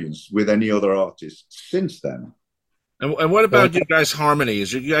experienced with any other artist since then. And what about you guys'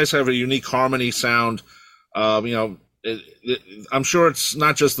 harmonies? You guys have a unique harmony sound. I'm sure it's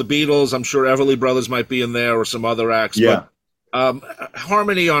not just the Beatles. I'm sure Everly Brothers might be in there or some other acts. Yeah. But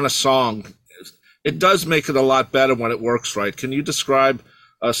harmony on a song, it does make it a lot better when it works right. Can you describe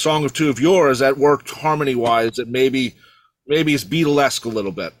a song or two of yours that worked harmony-wise that maybe is Beatlesque a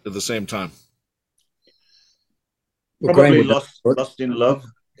little bit at the same time? Probably Lost in Love,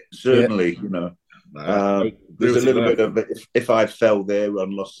 certainly, there's a little bit of If I Fell There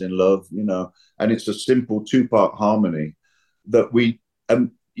on Lost in Love, and it's a simple 2-part harmony that we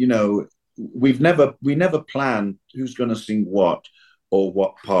never planned who's going to sing what or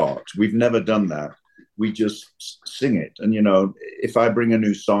what part. We've never done that. We just sing it. And, if I bring a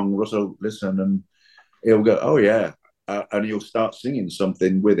new song, Russell will listen and he'll go, oh, yeah. And he'll start singing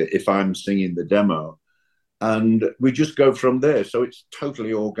something with it if I'm singing the demo. And we just go from there. So it's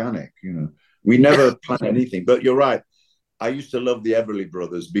totally organic, We never plan anything. But you're right. I used to love the Everly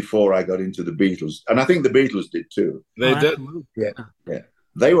Brothers before I got into the Beatles. And I think the Beatles did too. They did. Yeah.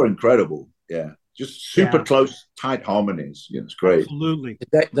 They were incredible. Yeah. Just super close, tight harmonies. It's great. Absolutely.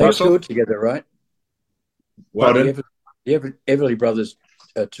 They toured together, right? Pardon? The Everly Brothers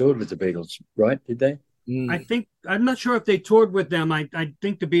toured with the Beatles, right? Did they? I'm not sure if they toured with them. I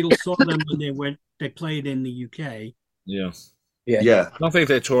think the Beatles saw them when they played in the UK. Yeah. I don't think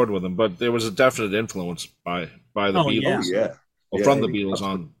they toured with them, but there was a definite influence by the Beatles. Yeah. Or from the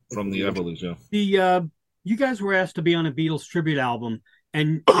Beatles from the Everlys, You guys were asked to be on a Beatles tribute album,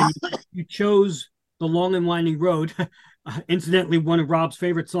 and you chose The Long and Winding Road. Incidentally, one of Rob's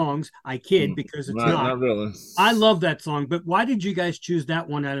favorite songs. I kid, because it's not really. I love that song, but why did you guys choose that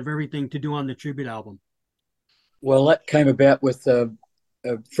one out of everything to do on the tribute album? Well, that came about with a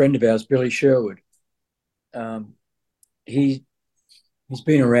friend of ours, Billy Sherwood. he's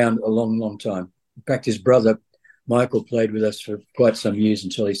been around a long, long time. In fact, his brother Michael played with us for quite some years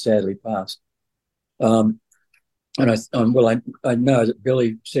until he sadly passed. And I know that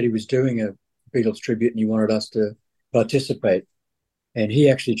Billy said he was doing a Beatles tribute and he wanted us to participate, and he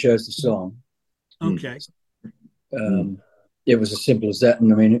actually chose the song. Okay. It was as simple as that.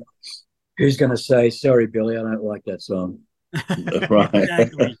 And I mean, who's going to say, sorry, Billy, I don't like that song? Right.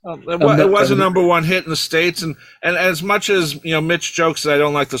 Exactly. It was a number one hit in the States. And as much as, Mitch jokes that I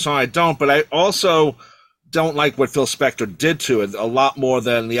don't like the song, I don't. But I also don't like what Phil Spector did to it a lot more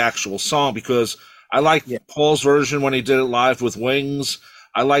than the actual song, because I like Paul's version when he did it live with Wings.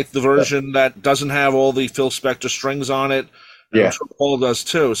 I like the version that doesn't have all the Phil Spector strings on it. Yeah. I'm sure Paul does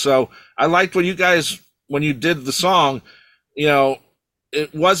too. So I liked when you guys, when you did the song,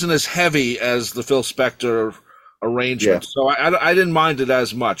 it wasn't as heavy as the Phil Spector arrangement. Yeah. So I didn't mind it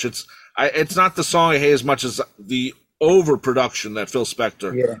as much. It's not the song I hate as much as the overproduction that Phil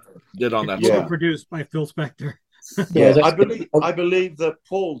Spector did on that song. Produced by Phil Spector. I believe that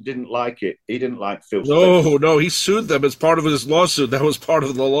Paul didn't like it. He didn't like Phil Spector. No, he sued them as part of his lawsuit. That was part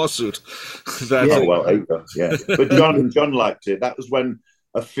of the lawsuit. But John liked it. That was when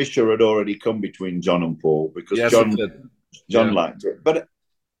a fissure had already come between John and Paul, because John liked it. But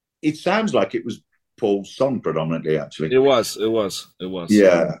it sounds like it was Paul's song predominantly, actually. It was.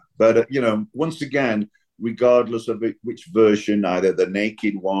 Yeah. But, once again, regardless of which version, either the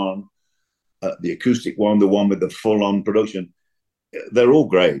naked one, the acoustic one, the one with the full-on production, they're all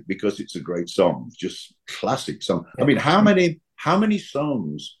great because it's a great song. It's just classic song. I mean, how many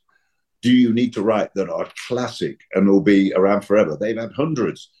songs do you need to write that are classic and will be around forever? They've had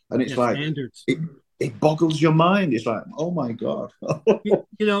hundreds, and it's like standards. It boggles your mind. It's like, oh my God.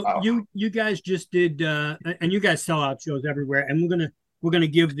 Wow. You guys just did, and you guys sell out shows everywhere, and we're gonna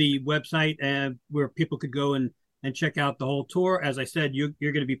give the website where people could go and check out the whole tour. As I said, you're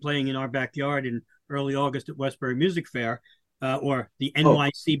going to be playing in our backyard in early August at Westbury Music Fair, or the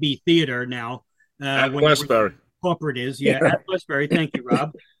NYCB Theater now. At Westbury. Corporate is, at Westbury. Thank you,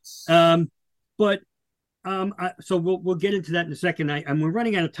 Rob. So we'll get into that in a second. And we're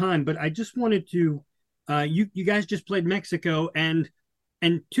running out of time, but I just wanted to, you guys just played Mexico, and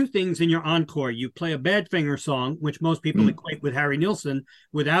two things in your encore. You play a Badfinger song, which most people equate with Harry Nilsson,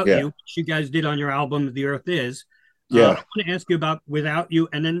 Without You, which you guys did on your album, The Earth Is. I want to ask you about Without You,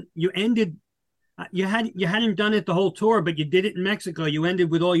 and then you ended, you hadn't done it the whole tour, but you did it in Mexico. You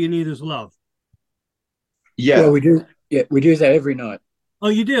ended with All You Need Is Love. Yeah. Well, we do. Yeah, we do that every night. Oh,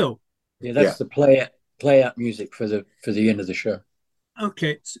 you do? Yeah, that's the play out music for the end of the show.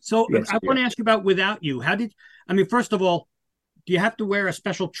 Okay. So I want to ask you about Without You. First of all, do you have to wear a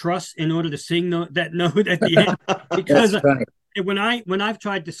special truss in order to sing that note at the end? Because when I've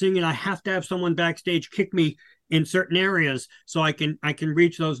tried to sing it, I have to have someone backstage kick me in certain areas so I can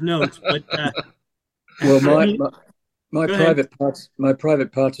reach those notes. But well, my private parts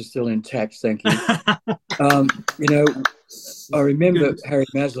are still intact. Thank you. I remember Harry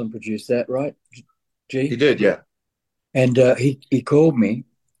Maslin produced that, right? G? He did, yeah. And he called me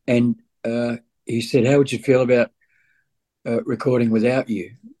and he said, "How would you feel about recording without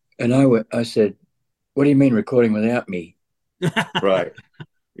you?" And I said, "What do you mean recording without me?" Right.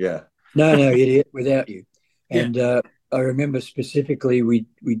 Yeah. No, idiot, without you. And I remember specifically we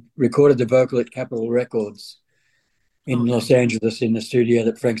recorded the vocal at Capitol Records in Los Angeles in the studio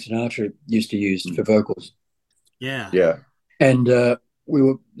that Frank Sinatra used to use for vocals. Yeah. Yeah. And the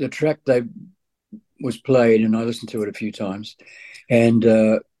track was played, and I listened to it a few times. And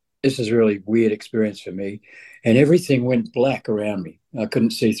this is a really weird experience for me. And everything went black around me. I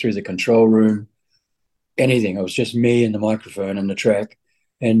couldn't see through the control room, anything. It was just me and the microphone and the track.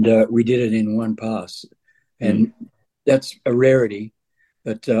 And we did it in one pass. And that's a rarity.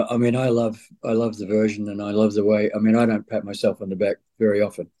 But I love the version, and I love the way. I don't pat myself on the back very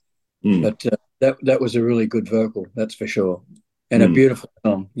often. But that was a really good vocal, that's for sure. And a beautiful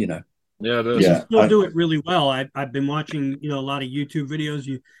song, Yeah, it is. You still do it really well. I've been watching, a lot of YouTube videos.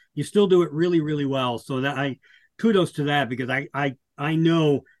 You still do it really, really well. So that kudos to that, because I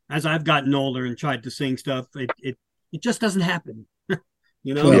know as I've gotten older and tried to sing stuff, it just doesn't happen.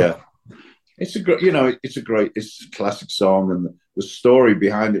 Yeah. It's a classic song, and the story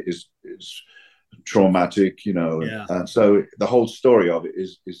behind it is traumatic, and so the whole story of it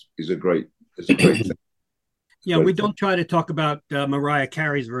is a great thing. Yeah, we don't try to talk about Mariah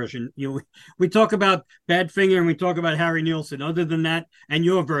Carey's version. We talk about Badfinger and we talk about Harry Nilsson. Other than that, and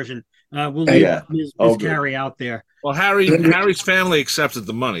your version, we'll leave Ms. Carey out there. Well, Harry's family accepted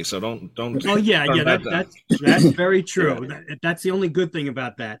the money, so don't. Oh yeah, that's very true. That's the only good thing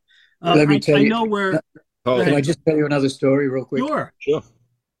about that. Let me tell you. Oh, Can I just tell you another story real quick? Sure.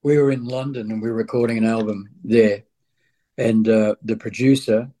 We were in London and we were recording an album there, and the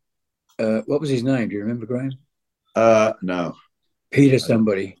producer, what was his name? Do you remember, Graham? No. Peter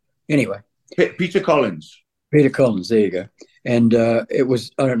somebody. Anyway. Peter Collins. Peter Collins, there you go. And it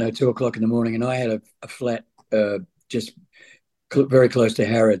was, I don't know, 2 o'clock in the morning, and I had a flat just very close to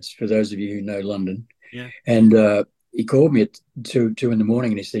Harrods, for those of you who know London. Yeah. And he called me at 2 in the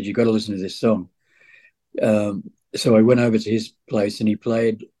morning and he said, "You've got to listen to this song." So I went over to his place and he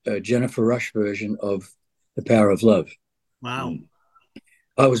played a Jennifer Rush version of The Power of Love. Wow.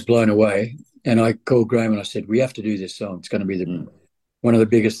 I was blown away, and I called Graham and I said, "We have to do this song. It's going to be one of the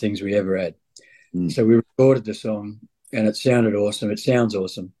biggest things we ever had." So we recorded the song and it sounded awesome. It sounds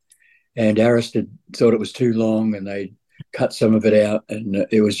awesome. And Aristid thought it was too long and they cut some of it out, and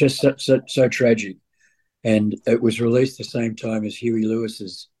it was just so tragic. And it was released the same time as Huey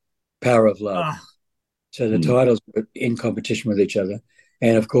Lewis's Power of Love. So the titles were in competition with each other.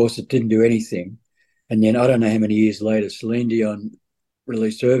 And of course, it didn't do anything. And then I don't know how many years later, Celine Dion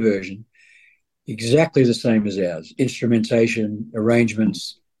released her version, exactly the same as ours. Instrumentation,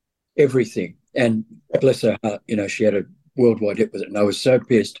 arrangements, everything. And bless her heart, she had a worldwide hit with it. And I was so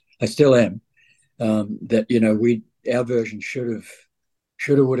pissed. I still am, that, our version shoulda,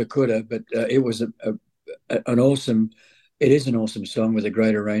 woulda, coulda, but it was an awesome song with a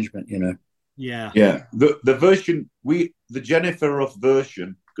great arrangement, Yeah. The version, the Jennifer Ruff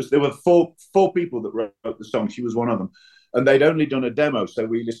version, because there were four people that wrote the song. She was one of them, and they'd only done a demo, so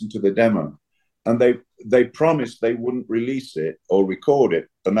we listened to the demo, and they promised they wouldn't release it or record it,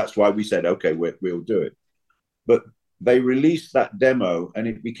 and that's why we said, okay, we'll do it. But they released that demo, and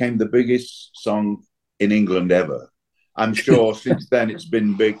it became the biggest song in England ever. I'm sure since then it's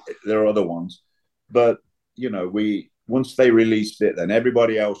been big. There are other ones, but once they released it, then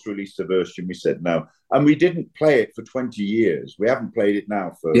everybody else released a version. We said no, and we didn't play it for 20 years. We haven't played it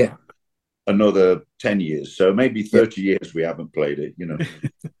now for another 10 years, so maybe 30 years we haven't played it.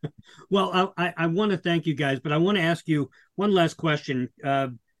 Well, I want to thank you guys, but I want to ask you one last question.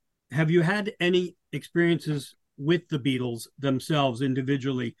 Have you had any experiences with the Beatles themselves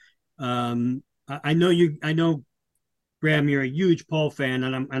individually? I know, Graham, you're a huge Paul fan,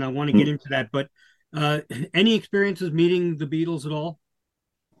 and I want to get into that, but any experiences meeting the Beatles at all?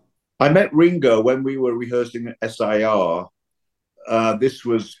 I met Ringo when we were rehearsing at SIR. This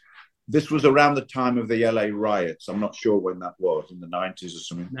was around the time of the LA riots. I'm not sure when that was, in the 90s or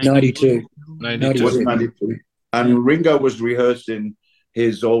something. 92. 92. And Ringo was rehearsing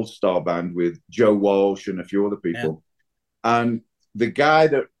his all-star band with Joe Walsh and a few other people. Yeah. And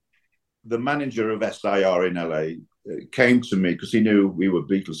the manager of SIR in LA came to me because he knew we were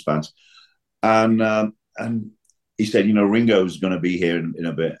Beatles fans. And he said, Ringo's going to be here in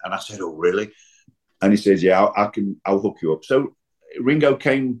a bit. And I said, "Oh, really?" And he says, "Yeah, I'll hook you up." So Ringo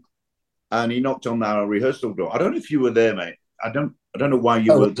came and he knocked on our rehearsal door. I don't know if you were there, mate. I don't know why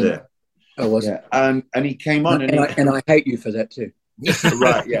you were there. I wasn't. Yeah. And he came on, and I hate you for that too.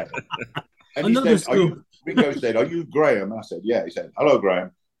 Right? Yeah. And he said, Ringo said, "Are you Graham?" And I said, "Yeah." He said, "Hello,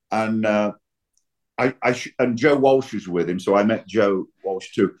 Graham." And and Joe Walsh was with him, so I met Joe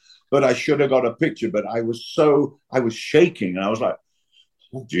Walsh too. But I should have got a picture, but I was shaking, and I was like,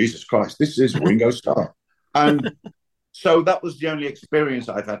 "Oh, Jesus Christ, this is Ringo Starr." And so that was the only experience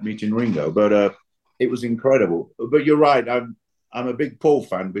I've had meeting Ringo, but it was incredible. But you're right, I'm a big Paul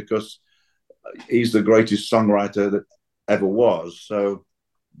fan because he's the greatest songwriter that ever was. So,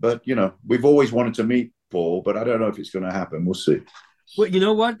 but we've always wanted to meet Paul, but I don't know if it's going to happen. We'll see. Well, you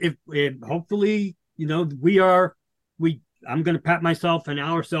know what? If hopefully, I'm going to pat myself and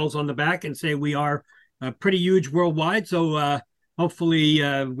ourselves on the back and say we are pretty huge worldwide. So hopefully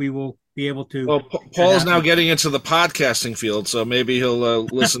we will be able to. Well, Paul's now getting into the podcasting field, so maybe he'll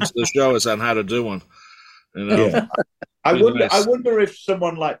listen to the show on how to do one. Yeah. I wonder if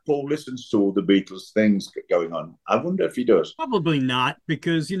someone like Paul listens to all the Beatles things going on. I wonder if he does. Probably not,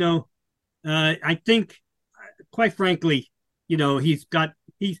 because I think, quite frankly, he's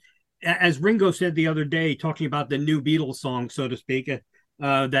as Ringo said the other day, talking about the new Beatles song, so to speak,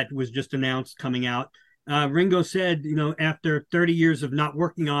 that was just announced coming out. Ringo said, after 30 years of not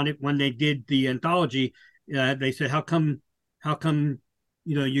working on it, when they did the anthology, they said, how come,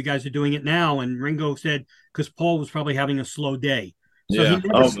 you guys are doing it now? And Ringo said, because Paul was probably having a slow day. So he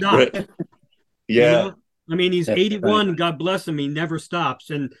never stopped. Yeah. I mean, he's 81, right. God bless him. He never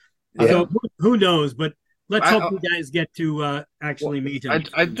stops. And so who knows? But let's hope you guys get to actually meet him.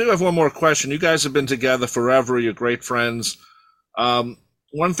 I do have one more question. You guys have been together forever. You're great friends.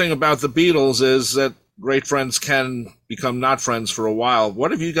 One thing about the Beatles is that great friends can become not friends for a while.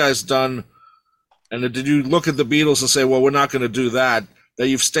 What have you guys done And did you look at the Beatles and say, well, we're not going to do that, that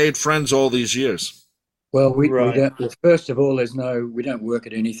you've stayed friends all these years? Well, we don't. Well, first of all, we don't work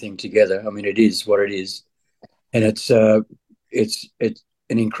at anything together. I mean, it is what it is, and it's an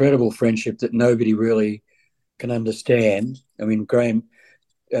incredible friendship that nobody really can understand. I mean, Graham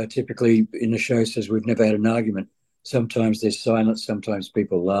typically in the show says we've never had an argument. Sometimes there's silence, sometimes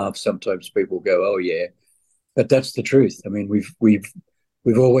people laugh, sometimes people go, "Oh yeah," but that's the truth. I mean, we've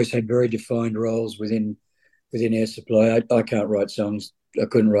always had very defined roles within Air Supply. I can't write songs. I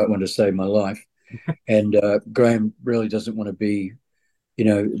couldn't write one to save my life. And Graham really doesn't want to be,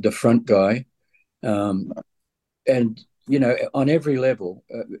 the front guy. And, on every level,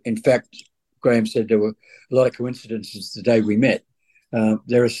 in fact, Graham said there were a lot of coincidences the day we met.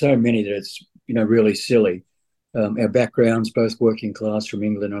 There are so many that it's, really silly. Our backgrounds, both working class from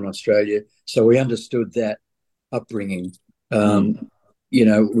England and Australia. So we understood that upbringing.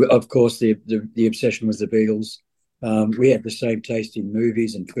 Of course, the obsession was the Beatles. We had the same taste in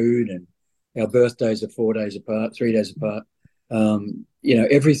movies and food, and our birthdays are 4 days apart, 3 days apart.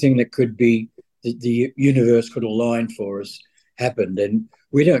 Everything that could be the universe could align for us happened, and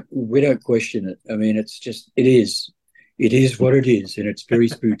we don't question it. I mean, it's just it is what it is, and it's very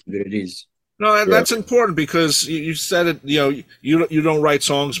spooky, but it is. No, that's important because you said it. You don't write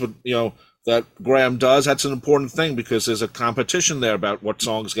songs, but that Graham does. That's an important thing because there's a competition there about what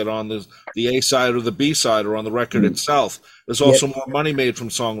songs get on the A side or the B side or on the record itself. There's also more money made from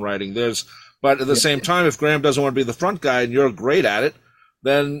songwriting. But at the same time, if Graham doesn't want to be the front guy and you're great at it,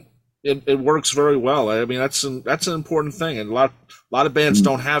 then it works very well. I mean, that's an important thing, and a lot of bands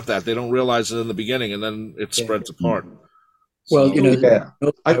don't have that. They don't realize it in the beginning, and then it spreads apart. Well,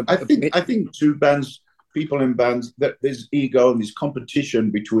 I think people in bands, that there's ego and there's competition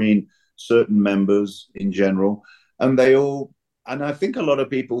between certain members in general, and I think a lot of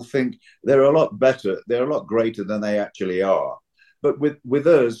people think they're a lot better, they're a lot greater than they actually are. But with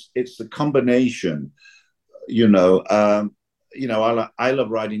us, it's the combination. I love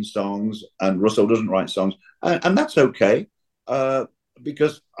writing songs, and Russell doesn't write songs, and that's okay,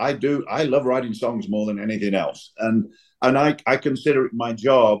 because I love writing songs more than anything else, and I consider it my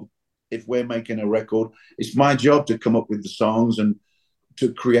job. If we're making a record, it's my job to come up with the songs and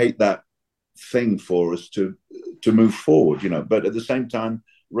to create that thing for us to move forward, But at the same time,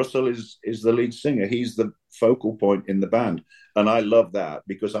 Russell is the lead singer. He's the focal point in the band, and I love that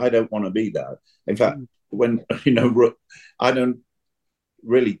because I don't want to be that. In fact, when I don't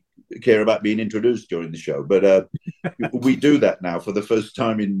really care about being introduced during the show, but we do that now for the first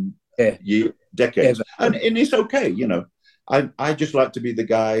time in decades, and it's okay. I just like to be the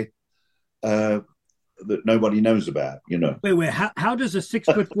guy that nobody knows about, Wait, how does a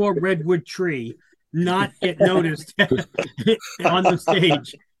 6'4" redwood tree not get noticed on the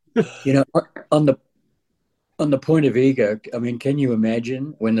stage? On the point of ego, I mean, can you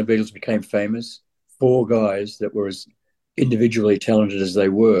imagine when the Beatles became famous, 4 guys that were as individually talented as they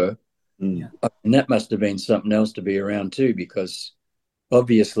were, and that must have been something else to be around too, because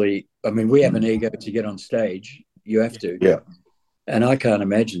obviously, I mean, we have an ego to get on stage. You have to. Yeah. And I can't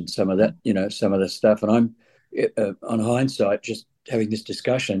imagine some of that, some of the stuff. And I'm, on hindsight, just having this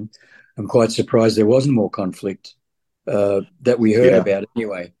discussion, I'm quite surprised there wasn't more conflict that we heard about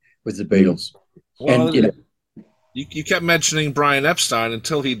anyway with the Beatles. Well, and you kept mentioning Brian Epstein.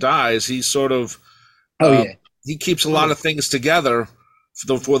 Until he dies, he's sort of he keeps a lot of things together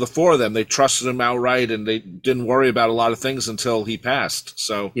for the 4 of them. They trusted him outright, and they didn't worry about a lot of things until he passed.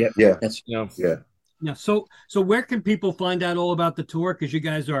 So that's Yeah. So where can people find out all about the tour? Because you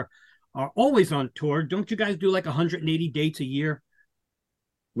guys are always on tour. Don't you guys do like 180 dates a year?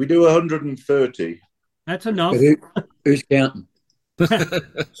 We do 130. That's enough. Who's counting?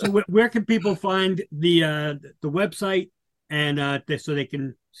 So where can people find the website and so they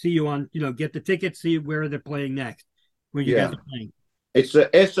can see you on, get the tickets, see where they're playing next, where you guys are playing? It's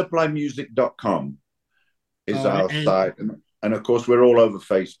airsupplymusic.com is our site. And of course, we're all over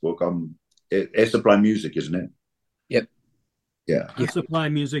Facebook. Air Supply Music, isn't it? Yep. Yeah.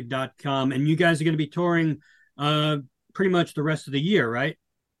 Airsupplymusic.com. And you guys are going to be touring pretty much the rest of the year, right?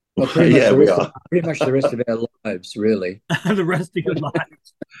 Well, pretty much the rest of our lives, really. The rest of your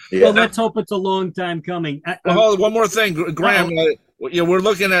lives. Yeah. Well, let's hope it's a long time coming. One more thing, Graham. We're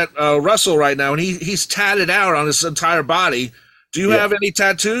looking at Russell right now, and he's tatted out on his entire body. Do you have any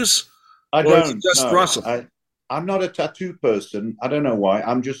tattoos? I don't. Just Russell. I'm not a tattoo person. I don't know why.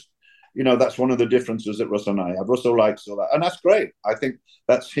 I'm just, that's one of the differences that Russell and I have. Russell likes all that, and that's great. I think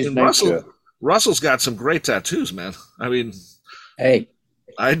that's his nature. Russell's got some great tattoos, man. I mean, hey.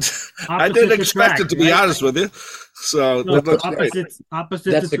 I didn't expect it, to be honest with you. So opposites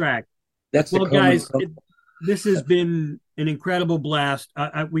attract. That's well, guys. This has been an incredible blast.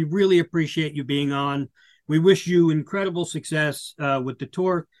 We really appreciate you being on. We wish you incredible success with the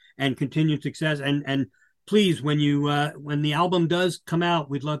tour and continued success. And please, when the album does come out,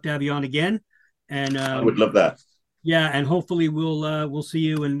 we'd love to have you on again. And I would love that. Yeah, and hopefully we'll see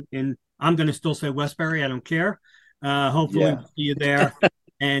you in I'm going to still say Westbury. I don't care. Hopefully we'll see you there.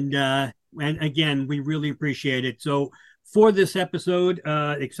 And again, we really appreciate it. So for this episode,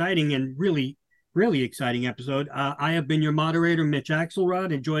 exciting and really, really exciting episode, I have been your moderator, Mitch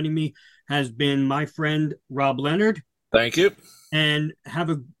Axelrod, and joining me has been my friend Rob Leonard. Thank you. And have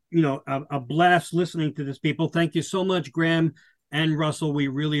a blast listening to this, people. Thank you so much, Graham and Russell. We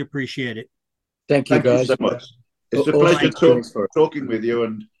really appreciate it. Thank you, guys. Thank you so much. It's a pleasure talking with you,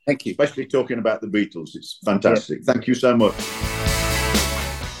 and thank you, especially talking about the Beatles. It's fantastic. Yeah. Thank you so much.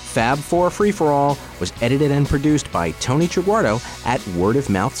 Fab 4 Free For All was edited and produced by Tony Triguardo at Word of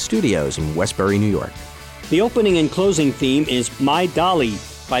Mouth Studios in Westbury, New York. The opening and closing theme is My Dolly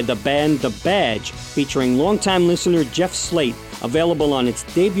by the band The Badge, featuring longtime listener Jeff Slate, available on its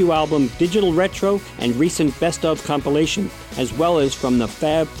debut album Digital Retro and recent Best Of compilation, as well as from the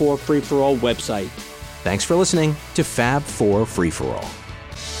Fab 4 Free For All website. Thanks for listening to Fab 4 Free For All.